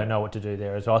game, they know what to do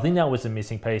there as well. I think that was the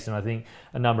missing piece, and I think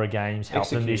a number of games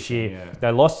helped them this year. Yeah.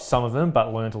 They lost some of them,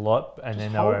 but learned a lot, and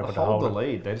then they were able to hold the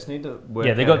lead. They just need to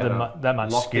work they got that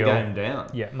much lock skill. The game down.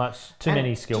 Yeah, too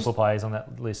many skillful players on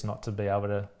that list not to be able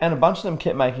to. And a bunch of them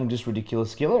kept making just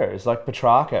ridiculous skill errors, like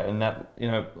Petrarca and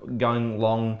that, going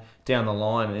long down the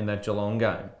line in that Geelong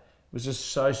game. It was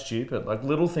just so stupid. Like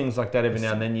little things like that every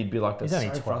now and then you'd be like, that's so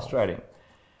frustrating.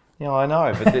 Yeah, I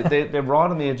know, but they're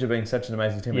right on the edge of being such an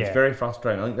amazing team. Yeah. It's very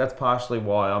frustrating. I think that's partially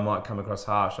why I might come across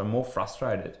harsh. I'm more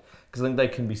frustrated because I think they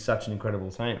can be such an incredible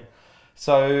team.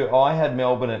 So I had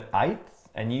Melbourne at 8th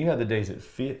and you had the D's at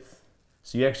 5th.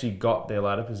 So you actually got their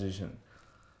ladder position.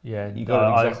 Yeah. You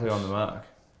got it exactly on the mark.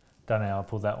 Don't know how I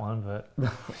pulled that one, but...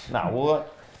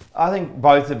 I think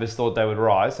both of us thought they would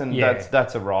rise, and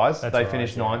that's a rise. They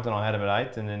finished 9th and I had them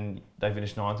at 8th, and then they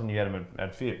finished 9th and you had them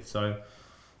at 5th. So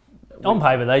on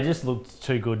paper, they just looked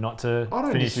too good not to finish. I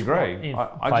don't disagree.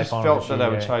 I just felt that they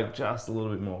would choke just a little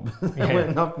bit more.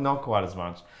 not quite as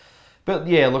much. But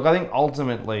yeah, look, I think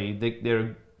ultimately they're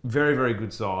a very, very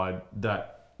good side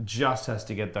that just has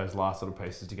to get those last little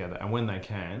pieces together. And when they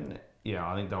can,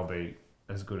 I think they'll be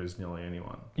as good as nearly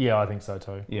anyone. Yeah, I think so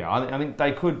too. Yeah, I think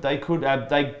they could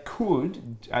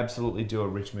absolutely do a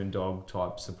Richmond Dog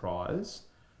type surprise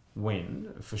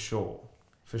win for sure.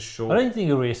 For sure. I don't think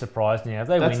it'll be a surprise now. If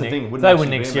they That's win, the thing. if they win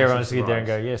next year, everyone's going to sit there and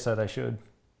go, yeah, so they should.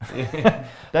 Yeah,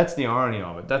 that's the irony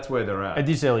of it. That's where they're at. At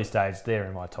this early stage, they're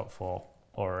in my top 4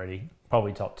 already.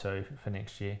 Probably top 2 for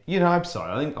next year. You'd hope so.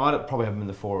 I think I'd probably have them in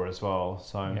the 4 as well.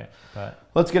 So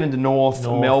let's get into North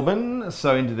Melbourne.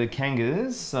 So into the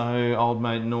Kangas. So old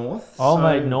mate North.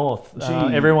 Mate North.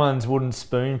 Everyone's wooden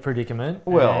spoon predicament.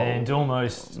 Well, and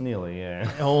almost nearly, yeah.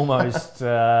 Almost.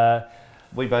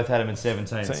 We both had them in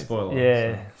 17. Spoiler.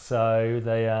 Yeah. So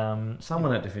they.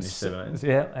 Someone had to finish 17.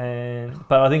 Yeah,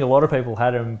 but I think a lot of people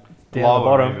had them down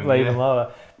lower, the bottom, even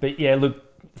lower. But yeah, look,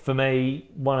 for me,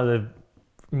 one of the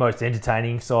most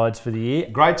entertaining sides for the year.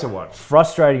 Great to watch.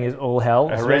 Frustrating as all hell,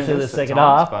 especially the second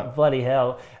half. Bloody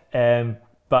hell.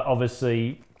 But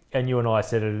obviously, and you and I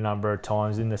said it a number of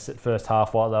times in the first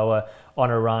half while they were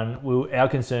on a run, our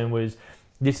concern was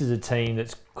this is a team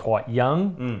that's quite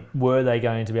young. Were they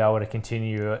going to be able to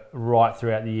continue it right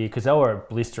throughout the year? Because they were at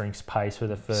blistering pace for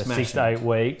the first 6 to 8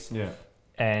 weeks. Yeah.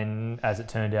 And as it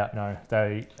turned out, no.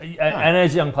 And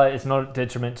as young players, it's not a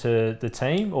detriment to the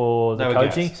team or the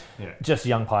coaching. Just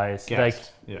young players.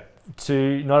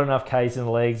 Not enough Ks in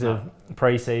the legs of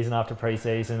pre-season after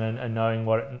pre-season and knowing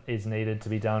what is needed to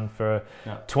be done for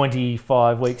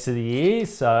 25 weeks of the year.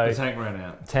 So the tank ran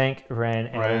out.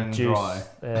 Ran juice.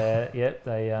 Dry.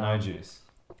 No juice.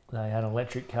 They had an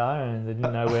electric car and they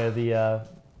didn't know where the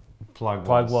plug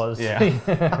was. Yeah.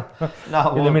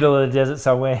 In the middle of the desert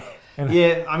somewhere.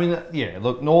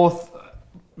 Look, North,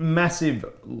 massive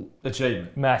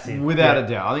achievement. Massive. Without a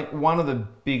doubt. I think one of the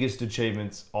biggest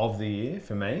achievements of the year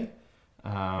for me.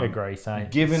 Agree,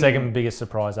 same. Second biggest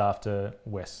surprise after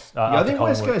West. I think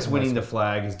West Coast winning the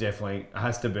flag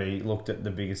has to be looked at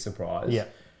the biggest surprise. Yeah.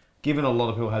 Given a lot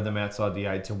of people had them outside the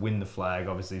 8 to win the flag,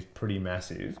 obviously is pretty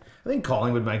massive. I think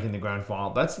Collingwood making the grand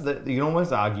final, you can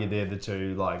almost argue they're the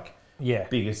two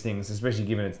biggest things, especially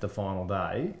given it's the final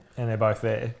day. And they're both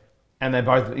there. And they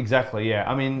both, exactly, yeah.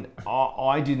 I mean,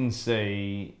 I didn't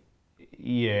see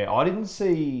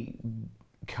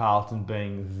Carlton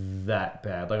being that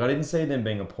bad. I didn't see them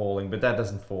being appalling, but that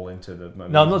doesn't fall into the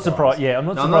moment. No, I'm not surprised. Yeah, I'm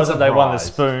not surprised that they won the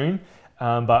spoon,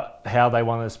 but how they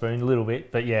won the spoon a little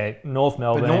bit. But yeah, North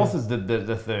Melbourne. But North is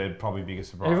the third probably biggest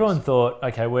surprise. Everyone thought,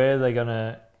 okay, where are they going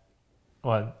to...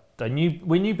 Well,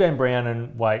 we knew Ben Brown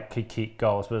and Waite could kick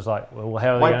goals, but it was like, well,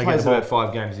 how are they Waite going to get plays the ball? about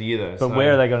 5 games a year though. But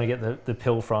where are they going to get the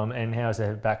pill from, and how is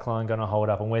their backline going to hold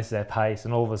up, and where's their pace?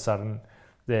 And all of a sudden,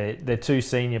 their 2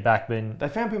 senior backmen They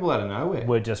found people out of nowhere.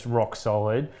 were just rock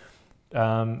solid.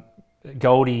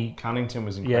 Goldie Cunnington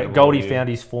was incredible. Yeah, Goldie found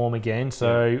his form again,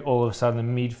 so all of a sudden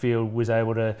the midfield was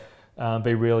able to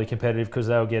be really competitive because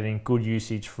they were getting good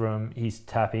usage from his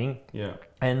tapping. Yeah.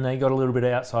 And they got a little bit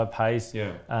of outside pace.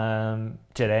 Yeah.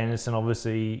 Jed Anderson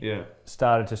obviously Yeah.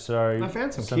 started to show They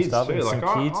found some kids stuff too. and Like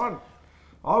some kids.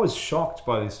 I was shocked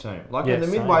by this team. Like Yeah, at the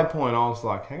same. midway point, I was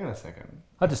like, hang on a second.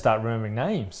 I had to start remembering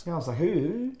names. Yeah, I was like,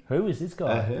 who? Who is this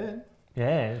guy? I heard.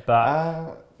 Yeah,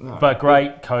 but No. but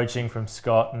great coaching from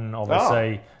Scott, and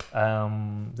obviously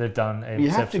they've done. You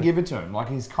have to give it to him. Like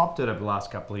he's copped it over the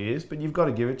last couple of years, but you've got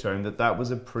to give it to him that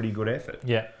was a pretty good effort.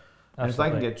 Yeah, and if they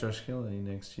absolutely. can get Josh Kennedy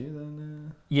next year,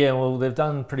 then Yeah, well, they've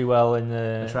done pretty well in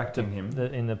the attracting him.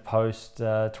 in the post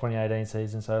 2018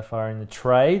 season so far in the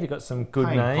trade. They've got some good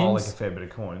paying names. Pollock a fair bit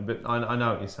of coin, but I know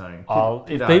what you're saying.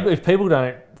 If people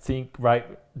don't rate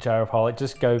Jared Pollock,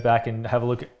 just go back and have a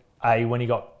look at when he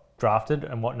got drafted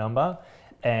and what number,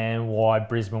 and why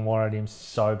Brisbane wanted him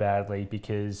so badly,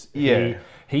 because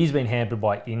he's been hampered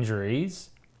by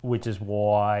injuries, which is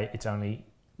why it's only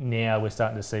now we're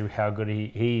starting to see how good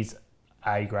he's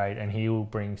A grade, and he will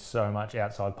bring so much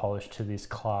outside polish to this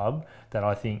club that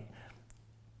I think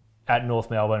at North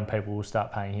Melbourne people will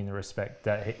start paying him the respect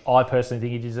that I personally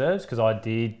think he deserves, because I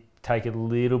did take a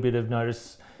little bit of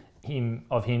notice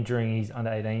of him during his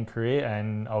under-18 career,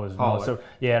 and I was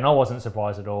and I wasn't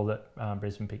surprised at all that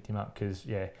Brisbane picked him up, because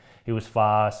he was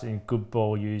fast and good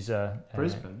ball user.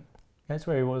 Brisbane. That's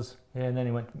where he was. Yeah, and then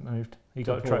he moved. He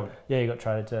got Port. he got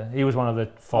traded to. He was one of the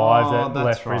 5 that that's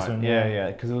left right. Brisbane.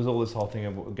 Yeah, because there was all this whole thing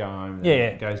of going home. And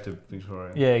Yeah. goes to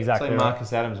Victoria. Yeah, exactly. So right.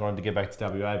 Marcus Adams wanted to get back to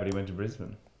WA, but he went to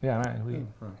Brisbane. Yeah, I know.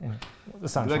 The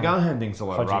sunshine. The going home thing's a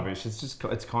lot of Hodging. rubbish.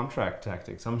 It's contract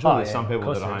tactics. I'm sure there's some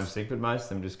people that are homesick, but most of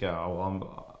them just go,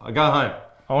 I go home.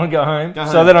 I want to go home, Go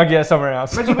so home. then I get somewhere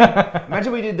else.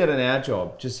 Imagine we did that in our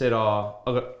job. Just said, I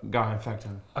got go home, fact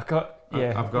home. I've got.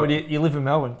 I've got- Well, you live in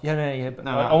Melbourne. Yeah, but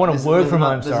No, I want to work from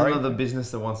home. There's Sorry. another business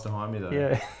that wants to hire me though.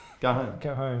 Yeah, Go home.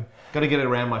 go home. Got to get it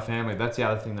around my family. That's the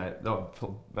other thing that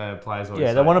players always Yeah,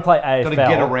 say. they want to play AFL. Got to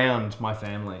get around my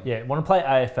family. Yeah, want to play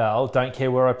AFL. Don't care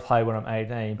where I play when I'm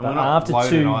 18. But we're not after loaded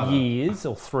 2 either. years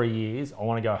or 3 years, I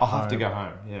want to go I'll home. have to go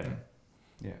home. Yeah.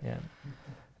 Yeah.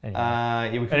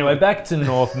 Anyway, Back to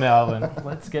North Melbourne.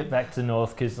 Let's get back to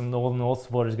North, because the North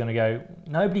supporters are going to go,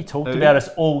 nobody talked about us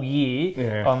all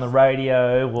year on the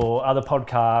radio or other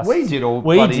podcasts. We did all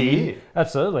We bloody did. year.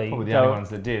 Absolutely. Probably the only ones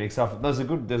that did. Except there's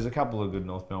a couple of good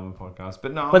North Melbourne podcasts,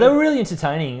 but no. But they were really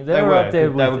entertaining. They were up there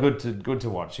They with were good to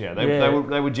watch. Yeah,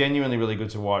 they were genuinely really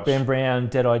good to watch. Ben Brown,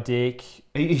 Dead-Eye Dick.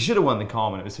 He should have won the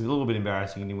Coleman. It was a little bit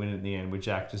embarrassing, and he win it in the end. With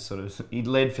Jack just sort of he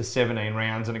led for 17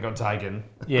 rounds and it got taken.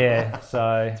 Yeah,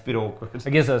 so It's a bit awkward. I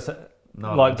guess that's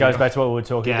goes back to what we were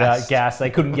talking about. Gas. They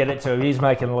couldn't get it to him. He's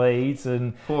making leads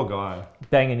and Poor guy.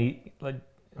 banging.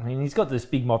 He's got this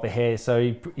big mop of hair,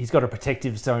 so he's got a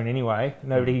protective zone anyway.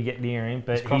 Nobody can get near him.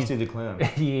 But It's Krusty the Clown.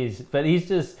 he is. But he's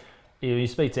just. You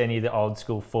speak to any of the old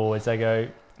school forwards, they go,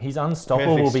 he's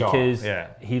unstoppable Perfect style, because yeah.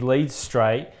 he leads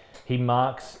straight. He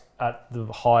marks at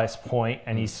the highest point,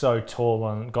 and he's so tall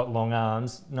and got long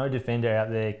arms. No defender out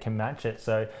there can match it.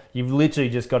 So you've literally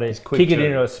just got to quick kick it too.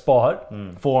 into a spot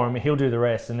for him. He'll do the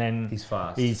rest, and then He's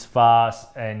fast. He's fast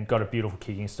and got a beautiful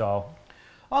kicking style.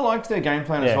 I liked their game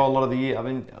plan as Yeah. well a lot of the year. I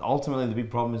mean, ultimately the big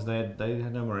problem is they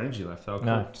had no more energy left. They were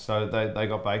No. cooked. So they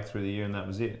got baked through the year and that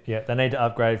was it. Yeah, they need to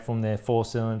upgrade from their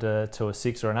 4-cylinder to a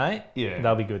 6 or an 8. Yeah.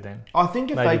 They'll be good then. I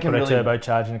think if Maybe they can put really a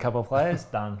turbocharge in a couple of players,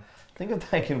 done. I think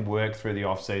if they can work through the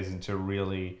off season to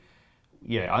really,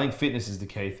 I think fitness is the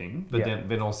key thing, but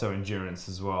then also endurance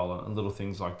as well, and little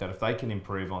things like that. If they can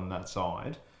improve on that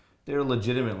side, they're a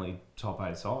legitimately top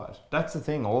 8 side. That's the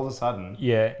thing. All of a sudden,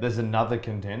 there's another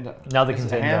contender. How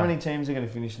many teams are going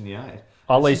to finish in the 8?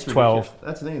 At least 12.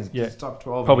 That's the thing. It's top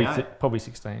 12. Probably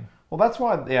 16. Well, that's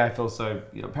why the AFL so.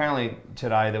 Apparently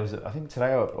today there was, I think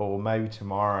today or maybe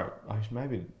tomorrow,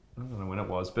 maybe I don't know when it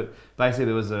was, but basically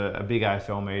there was a big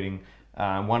AFL meeting.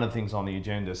 One of the things on the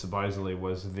agenda supposedly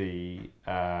was the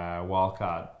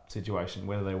wildcard situation,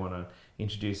 whether they want to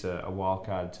introduce a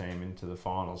wildcard team into the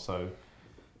finals. So,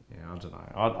 I don't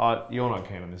know. You're not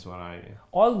keen on this one, are you?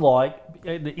 I like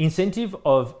the incentive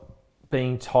of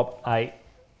being top 8.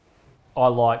 I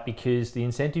like because the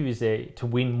incentive is there to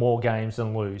win more games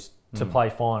than lose, to play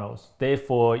finals.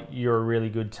 Therefore, you're a really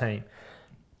good team.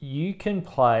 You can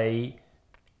play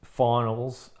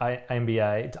finals,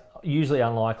 NBA, it's usually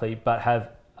unlikely, but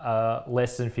have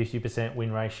less than 50%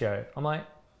 win ratio. I'm like,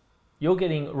 you're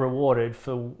getting rewarded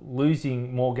for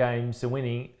losing more games than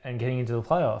winning and getting into the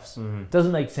playoffs.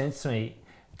 Doesn't make sense to me.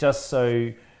 Just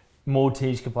so more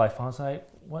teams can play finals. Like,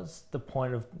 what's the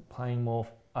point of playing more?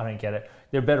 I don't get it.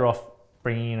 They're better off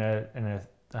bringing in a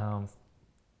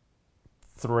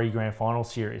 3 grand final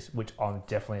series, which I'm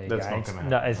definitely against. That's not going to happen.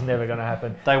 No, it's never going to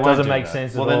happen. They won't Doesn't do make that.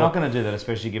 sense Well, at they're all. not going to do that,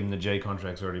 especially given the G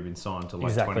contract's already been signed to like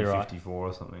Exactly 2054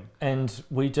 or something. And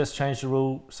we just changed the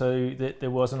rule so that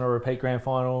there wasn't a repeat grand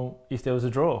final if there was a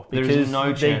draw. There Because is no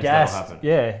they're chance that'll gassed. happen.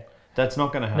 Yeah. That's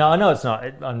not going to happen. No, I know it's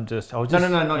not. No,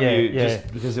 not yeah, you. Yeah.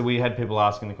 Just because we had people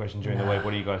asking the question during the week,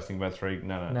 what do you guys think about 3?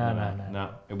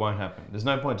 No. It won't happen. There's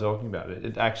no point talking about it.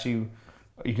 It actually,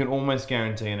 you can almost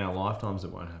guarantee in our lifetimes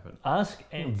it won't happen. Ask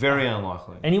Very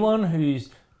unlikely. anyone who's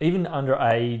even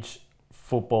underage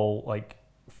football, like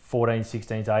 14s,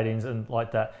 16s, 18s, and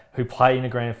like that, who play in a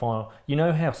grand final. You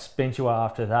know how spent you are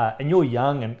after that, and you're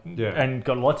young and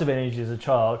got lots of energy as a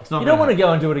child. You don't want to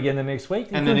go and do it again the next week.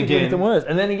 And then again, worse.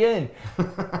 And then again,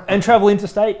 and travel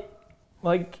interstate.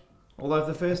 Like, although if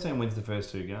the first team wins the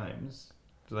first 2 games,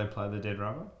 do they play the dead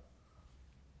rubber?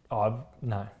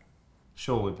 No.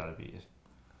 Surely that'd be it.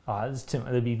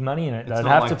 There'd be money in it. It's They'd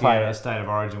not have like to play the State of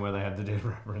Origin where they have the dead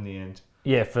rubber in the end.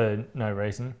 Yeah, for no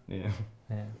reason. Yeah.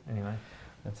 Anyway.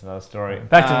 That's another story.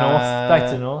 Back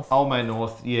to North. Old mate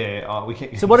North, yeah. We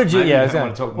keep, so what did you? I don't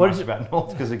want to talk much about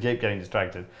North because we keep getting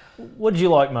distracted. What did you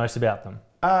like most about them?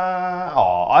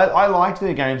 I liked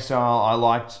their game style. I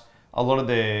liked a lot of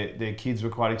their kids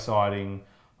were quite exciting.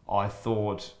 I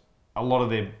thought a lot of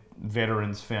their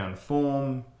veterans found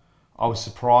form. I was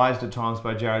surprised at times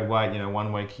by Jared Waite. You know,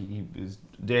 one week he was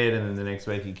dead, and then the next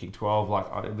week he kicked 12. Like,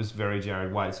 it was very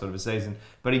Jared Waite sort of a season.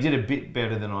 But he did a bit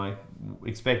better than I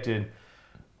expected.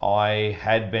 I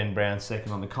had Ben Brown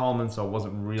second on the Coleman, so I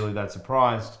wasn't really that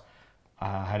surprised.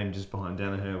 I had him just behind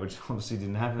Danaher, which obviously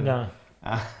didn't happen. No.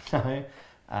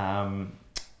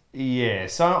 Yeah,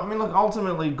 so, I mean, look,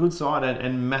 ultimately, good side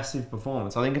and massive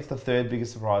performance. I think it's the 3rd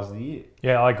biggest surprise of the year.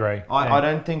 Yeah, I agree. I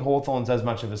don't think Hawthorn's as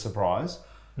much of a surprise.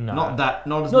 No. Not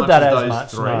as much as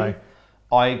those 3. No.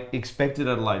 I expected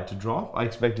Adelaide to drop. I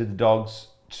expected the Dogs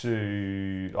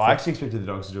to... I actually expected the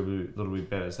Dogs to do a little bit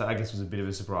better. So I guess it was a bit of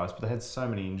a surprise. But they had so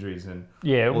many injuries. And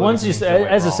once as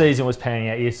the season was panning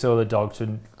out, you saw the Dogs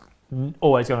were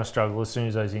always going to struggle as soon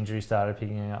as those injuries started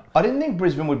picking up. I didn't think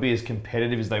Brisbane would be as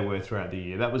competitive as they were throughout the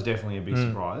year. That was definitely a big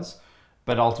surprise.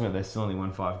 But ultimately, they still only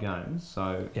won 5 games.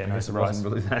 So yeah, I no guess it surprise.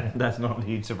 wasn't really that's not a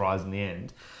huge surprise in the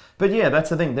end. But yeah, that's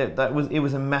the thing. It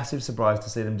was a massive surprise to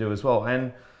see them do as well.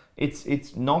 And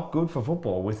it's not good for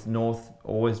football, with North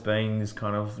always being this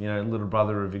kind of, little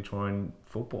brother of Victorian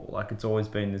football. Like, it's always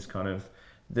been this kind of,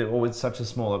 they're always such a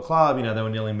smaller club. They were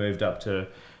nearly moved up to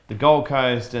the Gold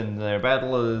Coast and they're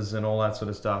battlers and all that sort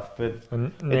of stuff. But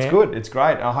it's good. It's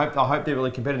great. I hope they're really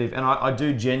competitive. And I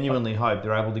do genuinely hope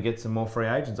they're able to get some more free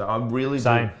agents. I really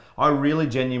do. I really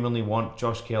genuinely want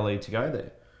Josh Kelly to go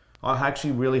there. I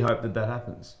actually really hope that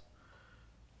happens.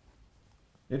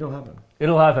 It'll happen. I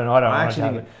don't want it to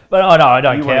happen. But I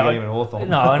don't you care. You want to get him in Hawthorn.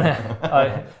 No.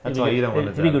 That's why you don't want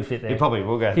it to happen. He'd be a good fit there. He probably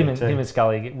will go him there too. Him and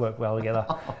Scully work well together.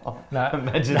 No.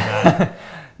 Imagine that.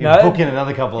 Book in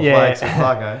another couple of flights.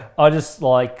 Clarko. I just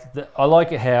like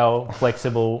how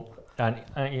flexible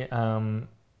and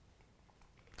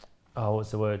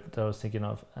what's the word that I was thinking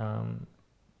of?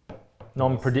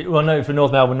 Non-predictive. Well, no, for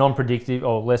North Melbourne, non-predictive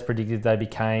or less predictive they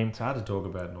became. It's hard to talk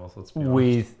about North. Let's be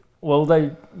honest.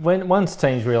 Once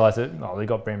teams realised that they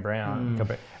got Ben Brown,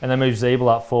 and they moved Zeeble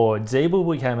up forward, Zeeble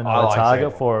became another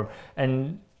target for him.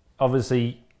 And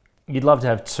obviously, you'd love to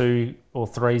have 2 or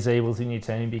 3 Zeebles in your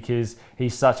team because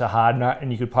he's such a hard nut,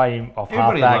 and you could play him off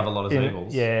halfback. Everybody love a lot of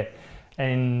Zeebles. Yeah,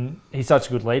 and he's such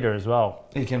a good leader as well.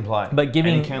 He can play, and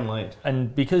he can lead.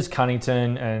 And because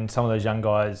Cunnington and some of those young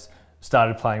guys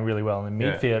started playing really well in the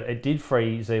midfield, it did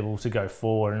free Zeeble to go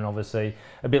forward. And obviously,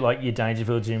 a bit like your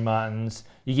Dangerfield, Jim Martins,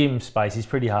 you give him space. He's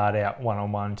pretty hard out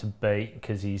one-on-one to beat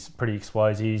because he's pretty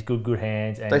explosive. He's good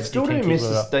hands. And they still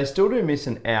do miss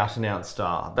an out-and-out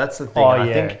star. That's the thing.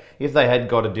 I think if they had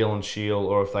got a Dylan Shield,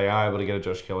 or if they are able to get a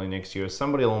Josh Kelly next year, or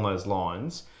somebody along those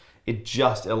lines, it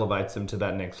just elevates them to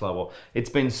that next level. It's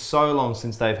been so long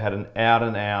since they've had an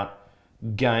out-and-out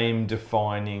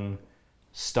game-defining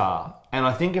star. And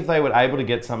I think if they were able to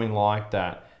get something like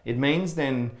that, it means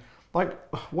then, like,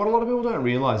 what a lot of people don't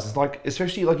realise is, like,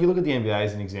 especially, like, you look at the NBA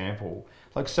as an example,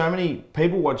 like, so many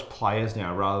people watch players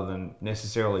now rather than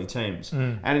necessarily teams.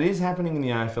 And it is happening in the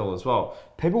AFL as well.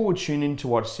 People would tune in to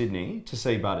watch Sydney to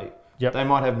see Buddy. Yep. They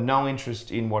might have no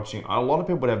interest in watching. A lot of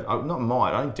people would have, not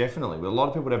might, I think definitely, but a lot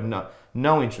of people would have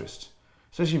no interest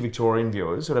especially Victorian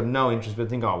viewers who have no interest but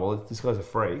think, oh, well, this guy's a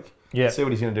freak. Yeah. See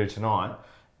what he's going to do tonight.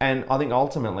 And I think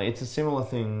ultimately it's a similar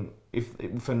thing if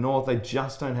for North, they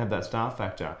just don't have that star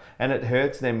factor. And it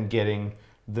hurts them getting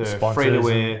the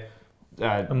free-to-wear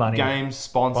games,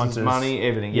 sponsors, money,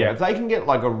 everything. Yeah. If they can get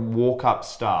like a walk-up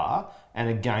star and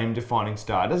a game-defining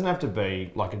star, it doesn't have to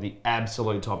be like at the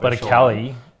absolute top. But echelon, a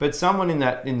Kelly. But someone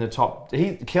in the top...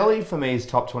 Kelly, for me, is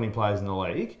top 20 players in the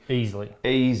league.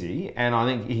 Easy. And I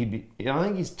think I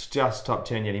think he's just top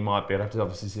 10 yet. He might be. I'd have to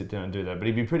obviously sit down and do that. But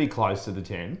he'd be pretty close to the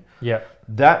 10. Yeah.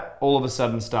 That all of a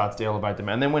sudden starts to elevate them.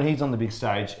 And then when he's on the big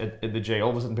stage at the G, all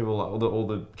of a sudden people, all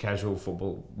the casual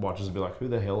football watchers will be like, who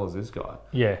the hell is this guy?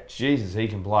 Yeah. Jesus, he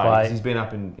can play. Because he's been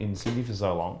up in Sydney for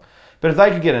so long. But if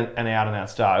they could get an out-and-out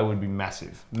star, it would be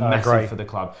massive. Massive for the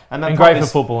club. And great for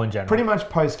football in general. Pretty much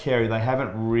post-Carey, they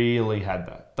haven't really had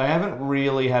that. They haven't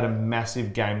really had a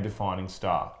massive game-defining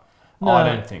star. No. I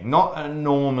don't think. Not an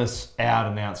enormous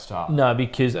out-and-out star. No,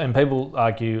 because... And people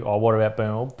argue, oh, what about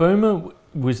Boomer? Boomer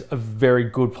was a very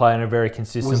good player and a very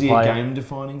consistent player. Was he a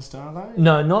game-defining star, though?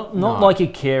 No, not like a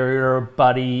Carey or a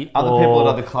Buddy. Other people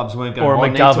at other clubs weren't going, or a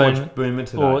McGovern, need to watch Boomer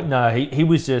today. Or, no, he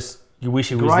was just... You wish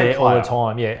he was there all the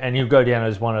time, yeah. And he'll go down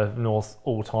as one of North's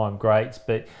all-time greats.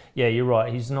 But, yeah, you're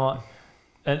right. He's not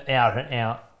an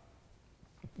out-and-out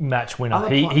match winner.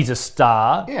 He's a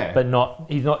star, but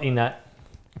he's not in that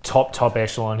top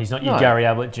echelon. He's not your Gary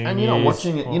Ablett Jr. And you're not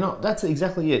watching it. That's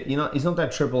exactly it. He's not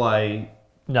that AAA.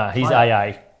 No, he's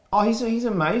AA. Oh, he's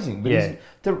amazing. But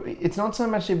it's not so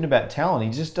much even about talent.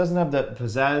 He just doesn't have that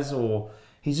pizzazz, or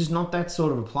he's just not that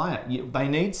sort of a player. They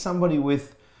need somebody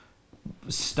with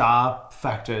star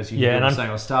factors,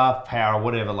 or star power, or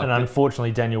whatever. And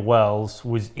unfortunately, Daniel Wells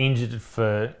was injured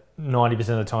for 90% of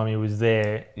the time he was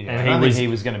there. Yeah, and I think he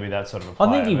was going to be that sort of a player.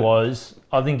 I think he was.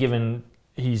 I think given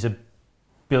his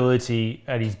ability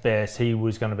at his best, he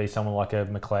was going to be someone like a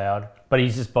McLeod. But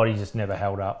his body just never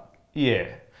held up. Yeah.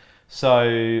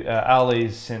 So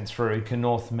Ali's sent through, can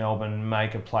North Melbourne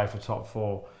make a play for top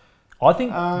 4? I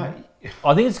think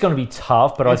it's going to be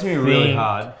tough, but it's going to be really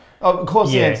hard. Oh, of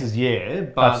course, the answer is yeah,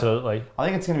 but absolutely. I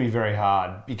think it's going to be very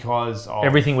hard because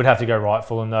everything would have to go right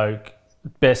for them, though.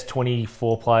 Best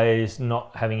 24 players,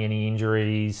 not having any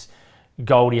injuries,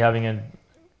 Goldie having an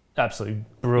absolutely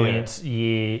brilliant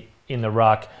year in the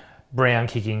ruck, Brown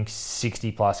kicking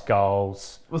 60-plus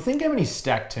goals. Well, think how many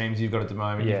stacked teams you've got at the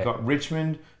moment. Yeah. You've got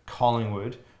Richmond,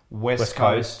 Collingwood, West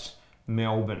Coast,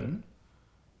 Melbourne,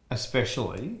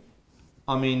 especially.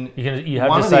 I mean, you have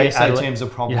one to of say the SA teams will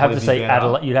probably you'd have to say be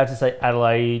better. You'd have to say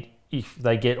Adelaide if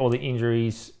they get all the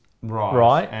injuries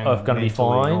right are going to be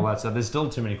fine. All that stuff. There's still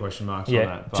too many question marks on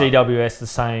that. But GWS the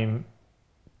same.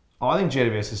 I think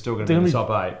GWS is still going to be in the top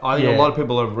 8. I think a lot of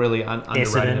people are really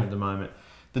underrating them at the moment.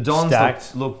 The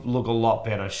Dons look a lot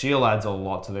better. Shield adds a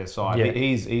lot to their side. Yeah.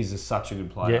 He's such a good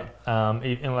player.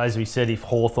 Yeah. As we said, if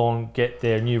Hawthorn get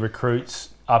their new recruits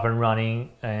up and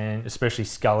running, and especially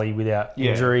Scully without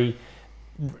injury,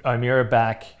 O'Meara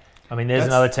back. I mean, there's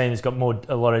another team that's got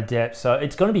a lot of depth. So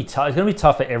it's going to be tough. It's going to be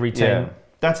tough for every team.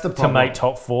 That's the problem. To make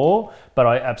top 4, but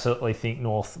I absolutely think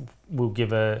North will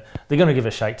they're going to give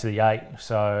a shake to the 8.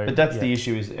 So, but that's the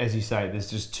issue is, as you say,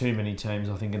 there's just too many teams,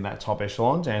 I think, in that top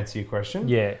echelon, to answer your question.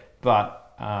 Yeah.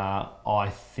 But I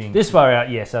think... This far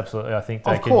out, yes, absolutely. I think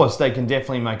Of course, they can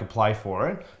definitely make a play for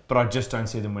it, but I just don't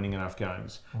see them winning enough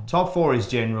games. Top 4 is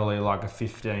generally like a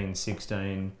 15,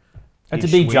 16... It's a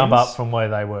big jump up from where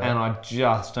they were. And I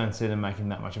just don't see them making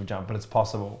that much of a jump, but it's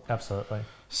possible. Absolutely.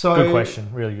 So, good question.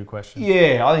 Really good question.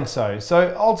 Yeah, I think so.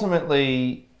 So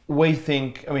ultimately, we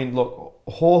think, I mean, look,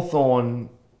 Hawthorn,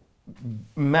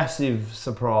 massive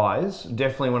surprise.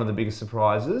 Definitely one of the biggest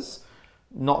surprises.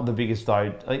 Not the biggest, though.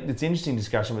 I think it's an interesting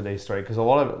discussion with these 3 because a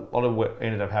lot of what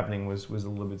ended up happening was a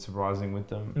little bit surprising with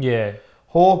them. Yeah.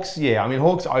 Hawks, I mean,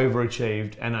 Hawks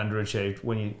overachieved and underachieved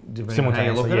depending on how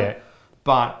you look at it.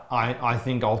 But I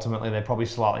think ultimately they're probably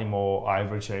slightly more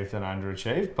overachieved than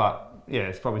underachieved. But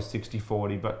it's probably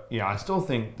 60-40. But I still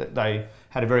think that they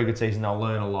had a very good season. They'll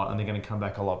learn a lot and they're going to come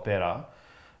back a lot better.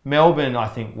 Melbourne, I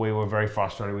think we were very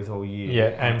frustrated with all year.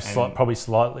 Yeah, and probably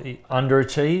slightly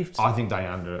underachieved. I think they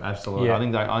absolutely. Yeah. I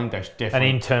think they definitely. And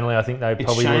internally, I think they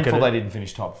probably look at it. It's shameful they didn't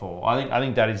finish top 4. I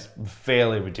think that is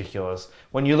fairly ridiculous.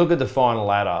 When you look at the final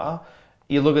ladder,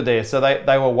 you look at there. So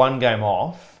they were 1 game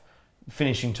off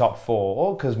finishing top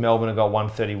 4 because Melbourne had got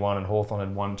 131 and Hawthorn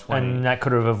had 120. And that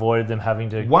could have avoided them having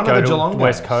to go to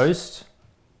West Coast.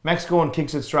 Max Gawn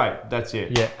kicks it straight. That's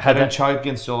it. Yeah, they don't choke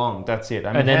against Geelong. That's it. I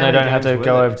mean, and then they don't have to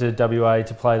go over to WA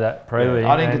to play that prelim.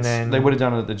 I think they would have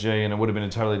done it at the G, and it would have been a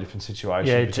totally different situation.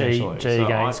 Yeah, potentially. G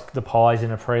against the Pies in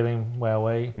a prelim.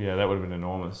 Wowee. Yeah, that would have been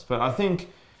enormous. But I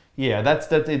think, Yeah,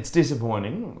 that's it's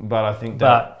disappointing, but I think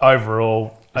that. But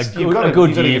overall, a you've gotta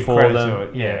good year give for credit them. to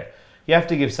it, yeah. You have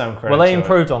to give some credit. Well, they to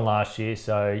improved on last year,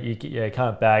 so you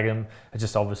can't bag them. It's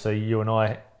just obviously you and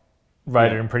I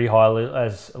rated them pretty highly,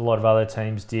 as a lot of other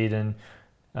teams did, and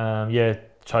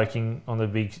choking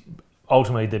on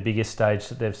ultimately the biggest stage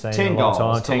that they've seen 10 in a long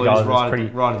goals. time. 10 to goals lose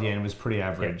was right at the end was pretty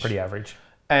average. Yeah, pretty average.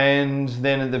 And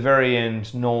then at the very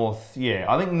end, North. Yeah,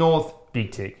 I think North.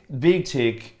 Big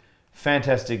tick.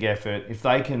 Fantastic effort. If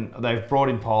they've brought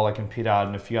in Pollock and Pittard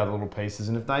and a few other little pieces,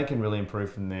 and if they can really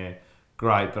improve from there,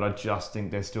 great. But I just think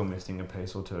they're still missing a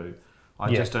piece or two.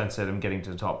 I just don't see them getting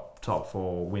to the top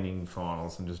four, winning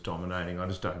finals and just dominating. I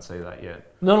just don't see that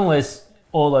yet. Not unless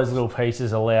all those little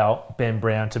pieces allow Ben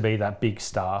Brown to be that big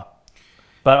star.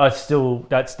 But that's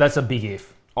a big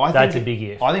if. That's a big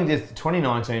if. I think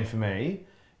 2019 for me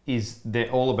is they're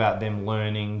all about them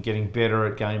learning, getting better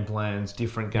at game plans,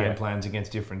 different game plans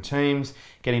against different teams,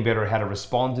 getting better at how to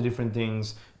respond to different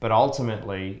things. But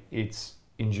ultimately, it's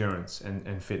endurance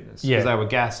and fitness. Because they were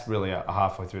gassed really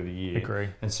halfway through the year. Agree.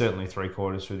 And certainly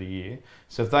 3/4 through the year.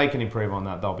 So if they can improve on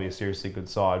that, they'll be a seriously good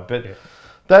side. But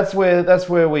that's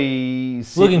where we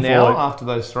sit looking now forward, after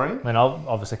those three. I mean, I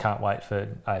obviously can't wait for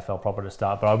AFL proper to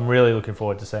start, but I'm really looking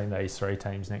forward to seeing these three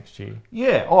teams next year.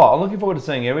 Yeah. I'm looking forward to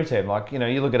seeing every team. Like, you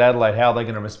look at Adelaide, how are they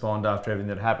going to respond after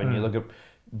everything that happened? You look at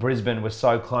Brisbane, we're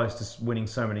so close to winning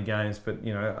so many games, but,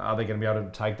 are they going to be able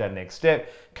to take that next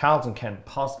step? Carlton can't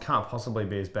possibly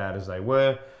be as bad as they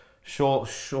were.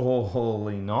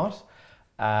 Surely not.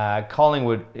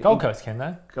 Collingwood... Gold Coast, can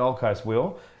they? Gold Coast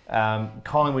will.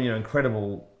 Collingwood,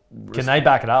 incredible. Can they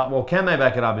back it up? Well, can they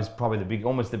back it up is probably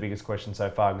almost the biggest question so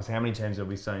far, because how many teams have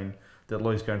we seen that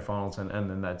lose grand finals and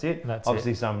then that's it?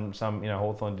 Obviously, some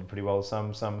Hawthorn did pretty well.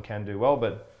 Some can do well,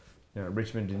 but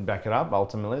Richmond didn't back it up.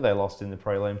 Ultimately, they lost in the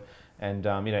prelim, and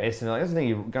Essendon. That's the thing.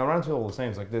 You go around through all the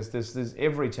teams. Like there's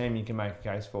every team you can make a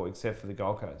case for except for the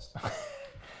Gold Coast.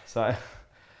 So.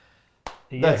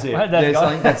 That's it.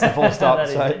 That's the full stop.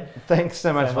 So thanks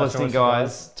so much for listening,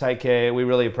 guys. Take care. We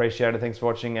really appreciate it. Thanks for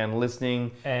watching and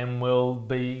listening. And we'll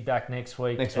be back next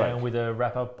week with a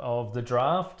wrap-up of the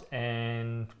draft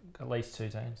and at least two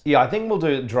teams. Yeah, I think we'll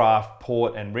do draft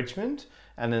Port and Richmond.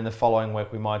 And then the following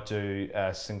week we might do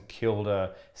St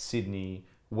Kilda, Sydney,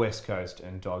 West Coast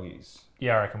and Doggies.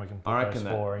 Yeah, I reckon we can put those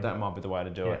four in. That might be the way to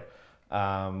do it.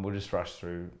 We'll just rush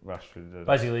through the...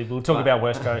 Basically, we'll talk about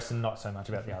West Coast and not so much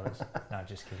about the others. No,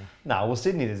 just kidding. No, well,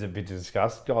 Sydney there's a bit to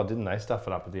discuss. God, didn't they stuff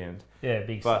it up at the end? Yeah,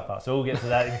 big stuff up. So we'll get to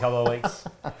that in a couple of weeks.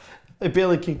 They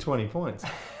barely kicked 20 points.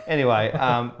 Anyway,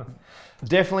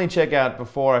 definitely check out,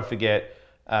 before I forget,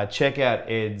 check out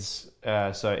Ed's...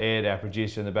 so Ed, our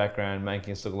producer in the background,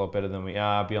 making us look a lot better than we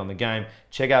are, Beyond the Game.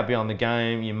 Check out Beyond the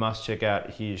Game. You must check out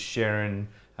his Sharon...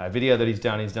 video that he's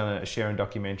done. He's done a Sharon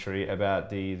documentary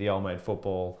about the Old Maid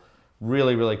football.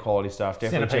 Really, really quality stuff.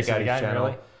 Definitely check out his channel.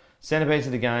 Really. Centerpiece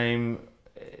of the game.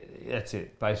 That's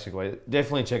it, basically.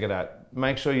 Definitely check it out.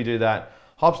 Make sure you do that.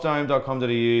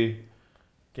 Hopstone.com.au.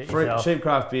 Get yourself Cheap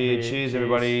craft beer. Cheers,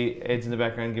 everybody. Ed's in the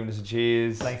background giving us a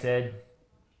cheers. Thanks, Ed.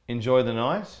 Enjoy the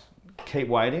night. Keep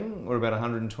waiting. We're about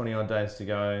 120 odd days to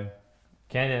go.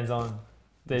 Countdown's on.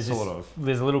 There's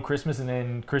a little Christmas, and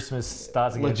then Christmas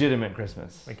starts again. Legitimate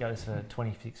Christmas. It goes for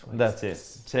 26 weeks. That's it.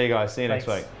 See you guys. See you next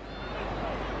week.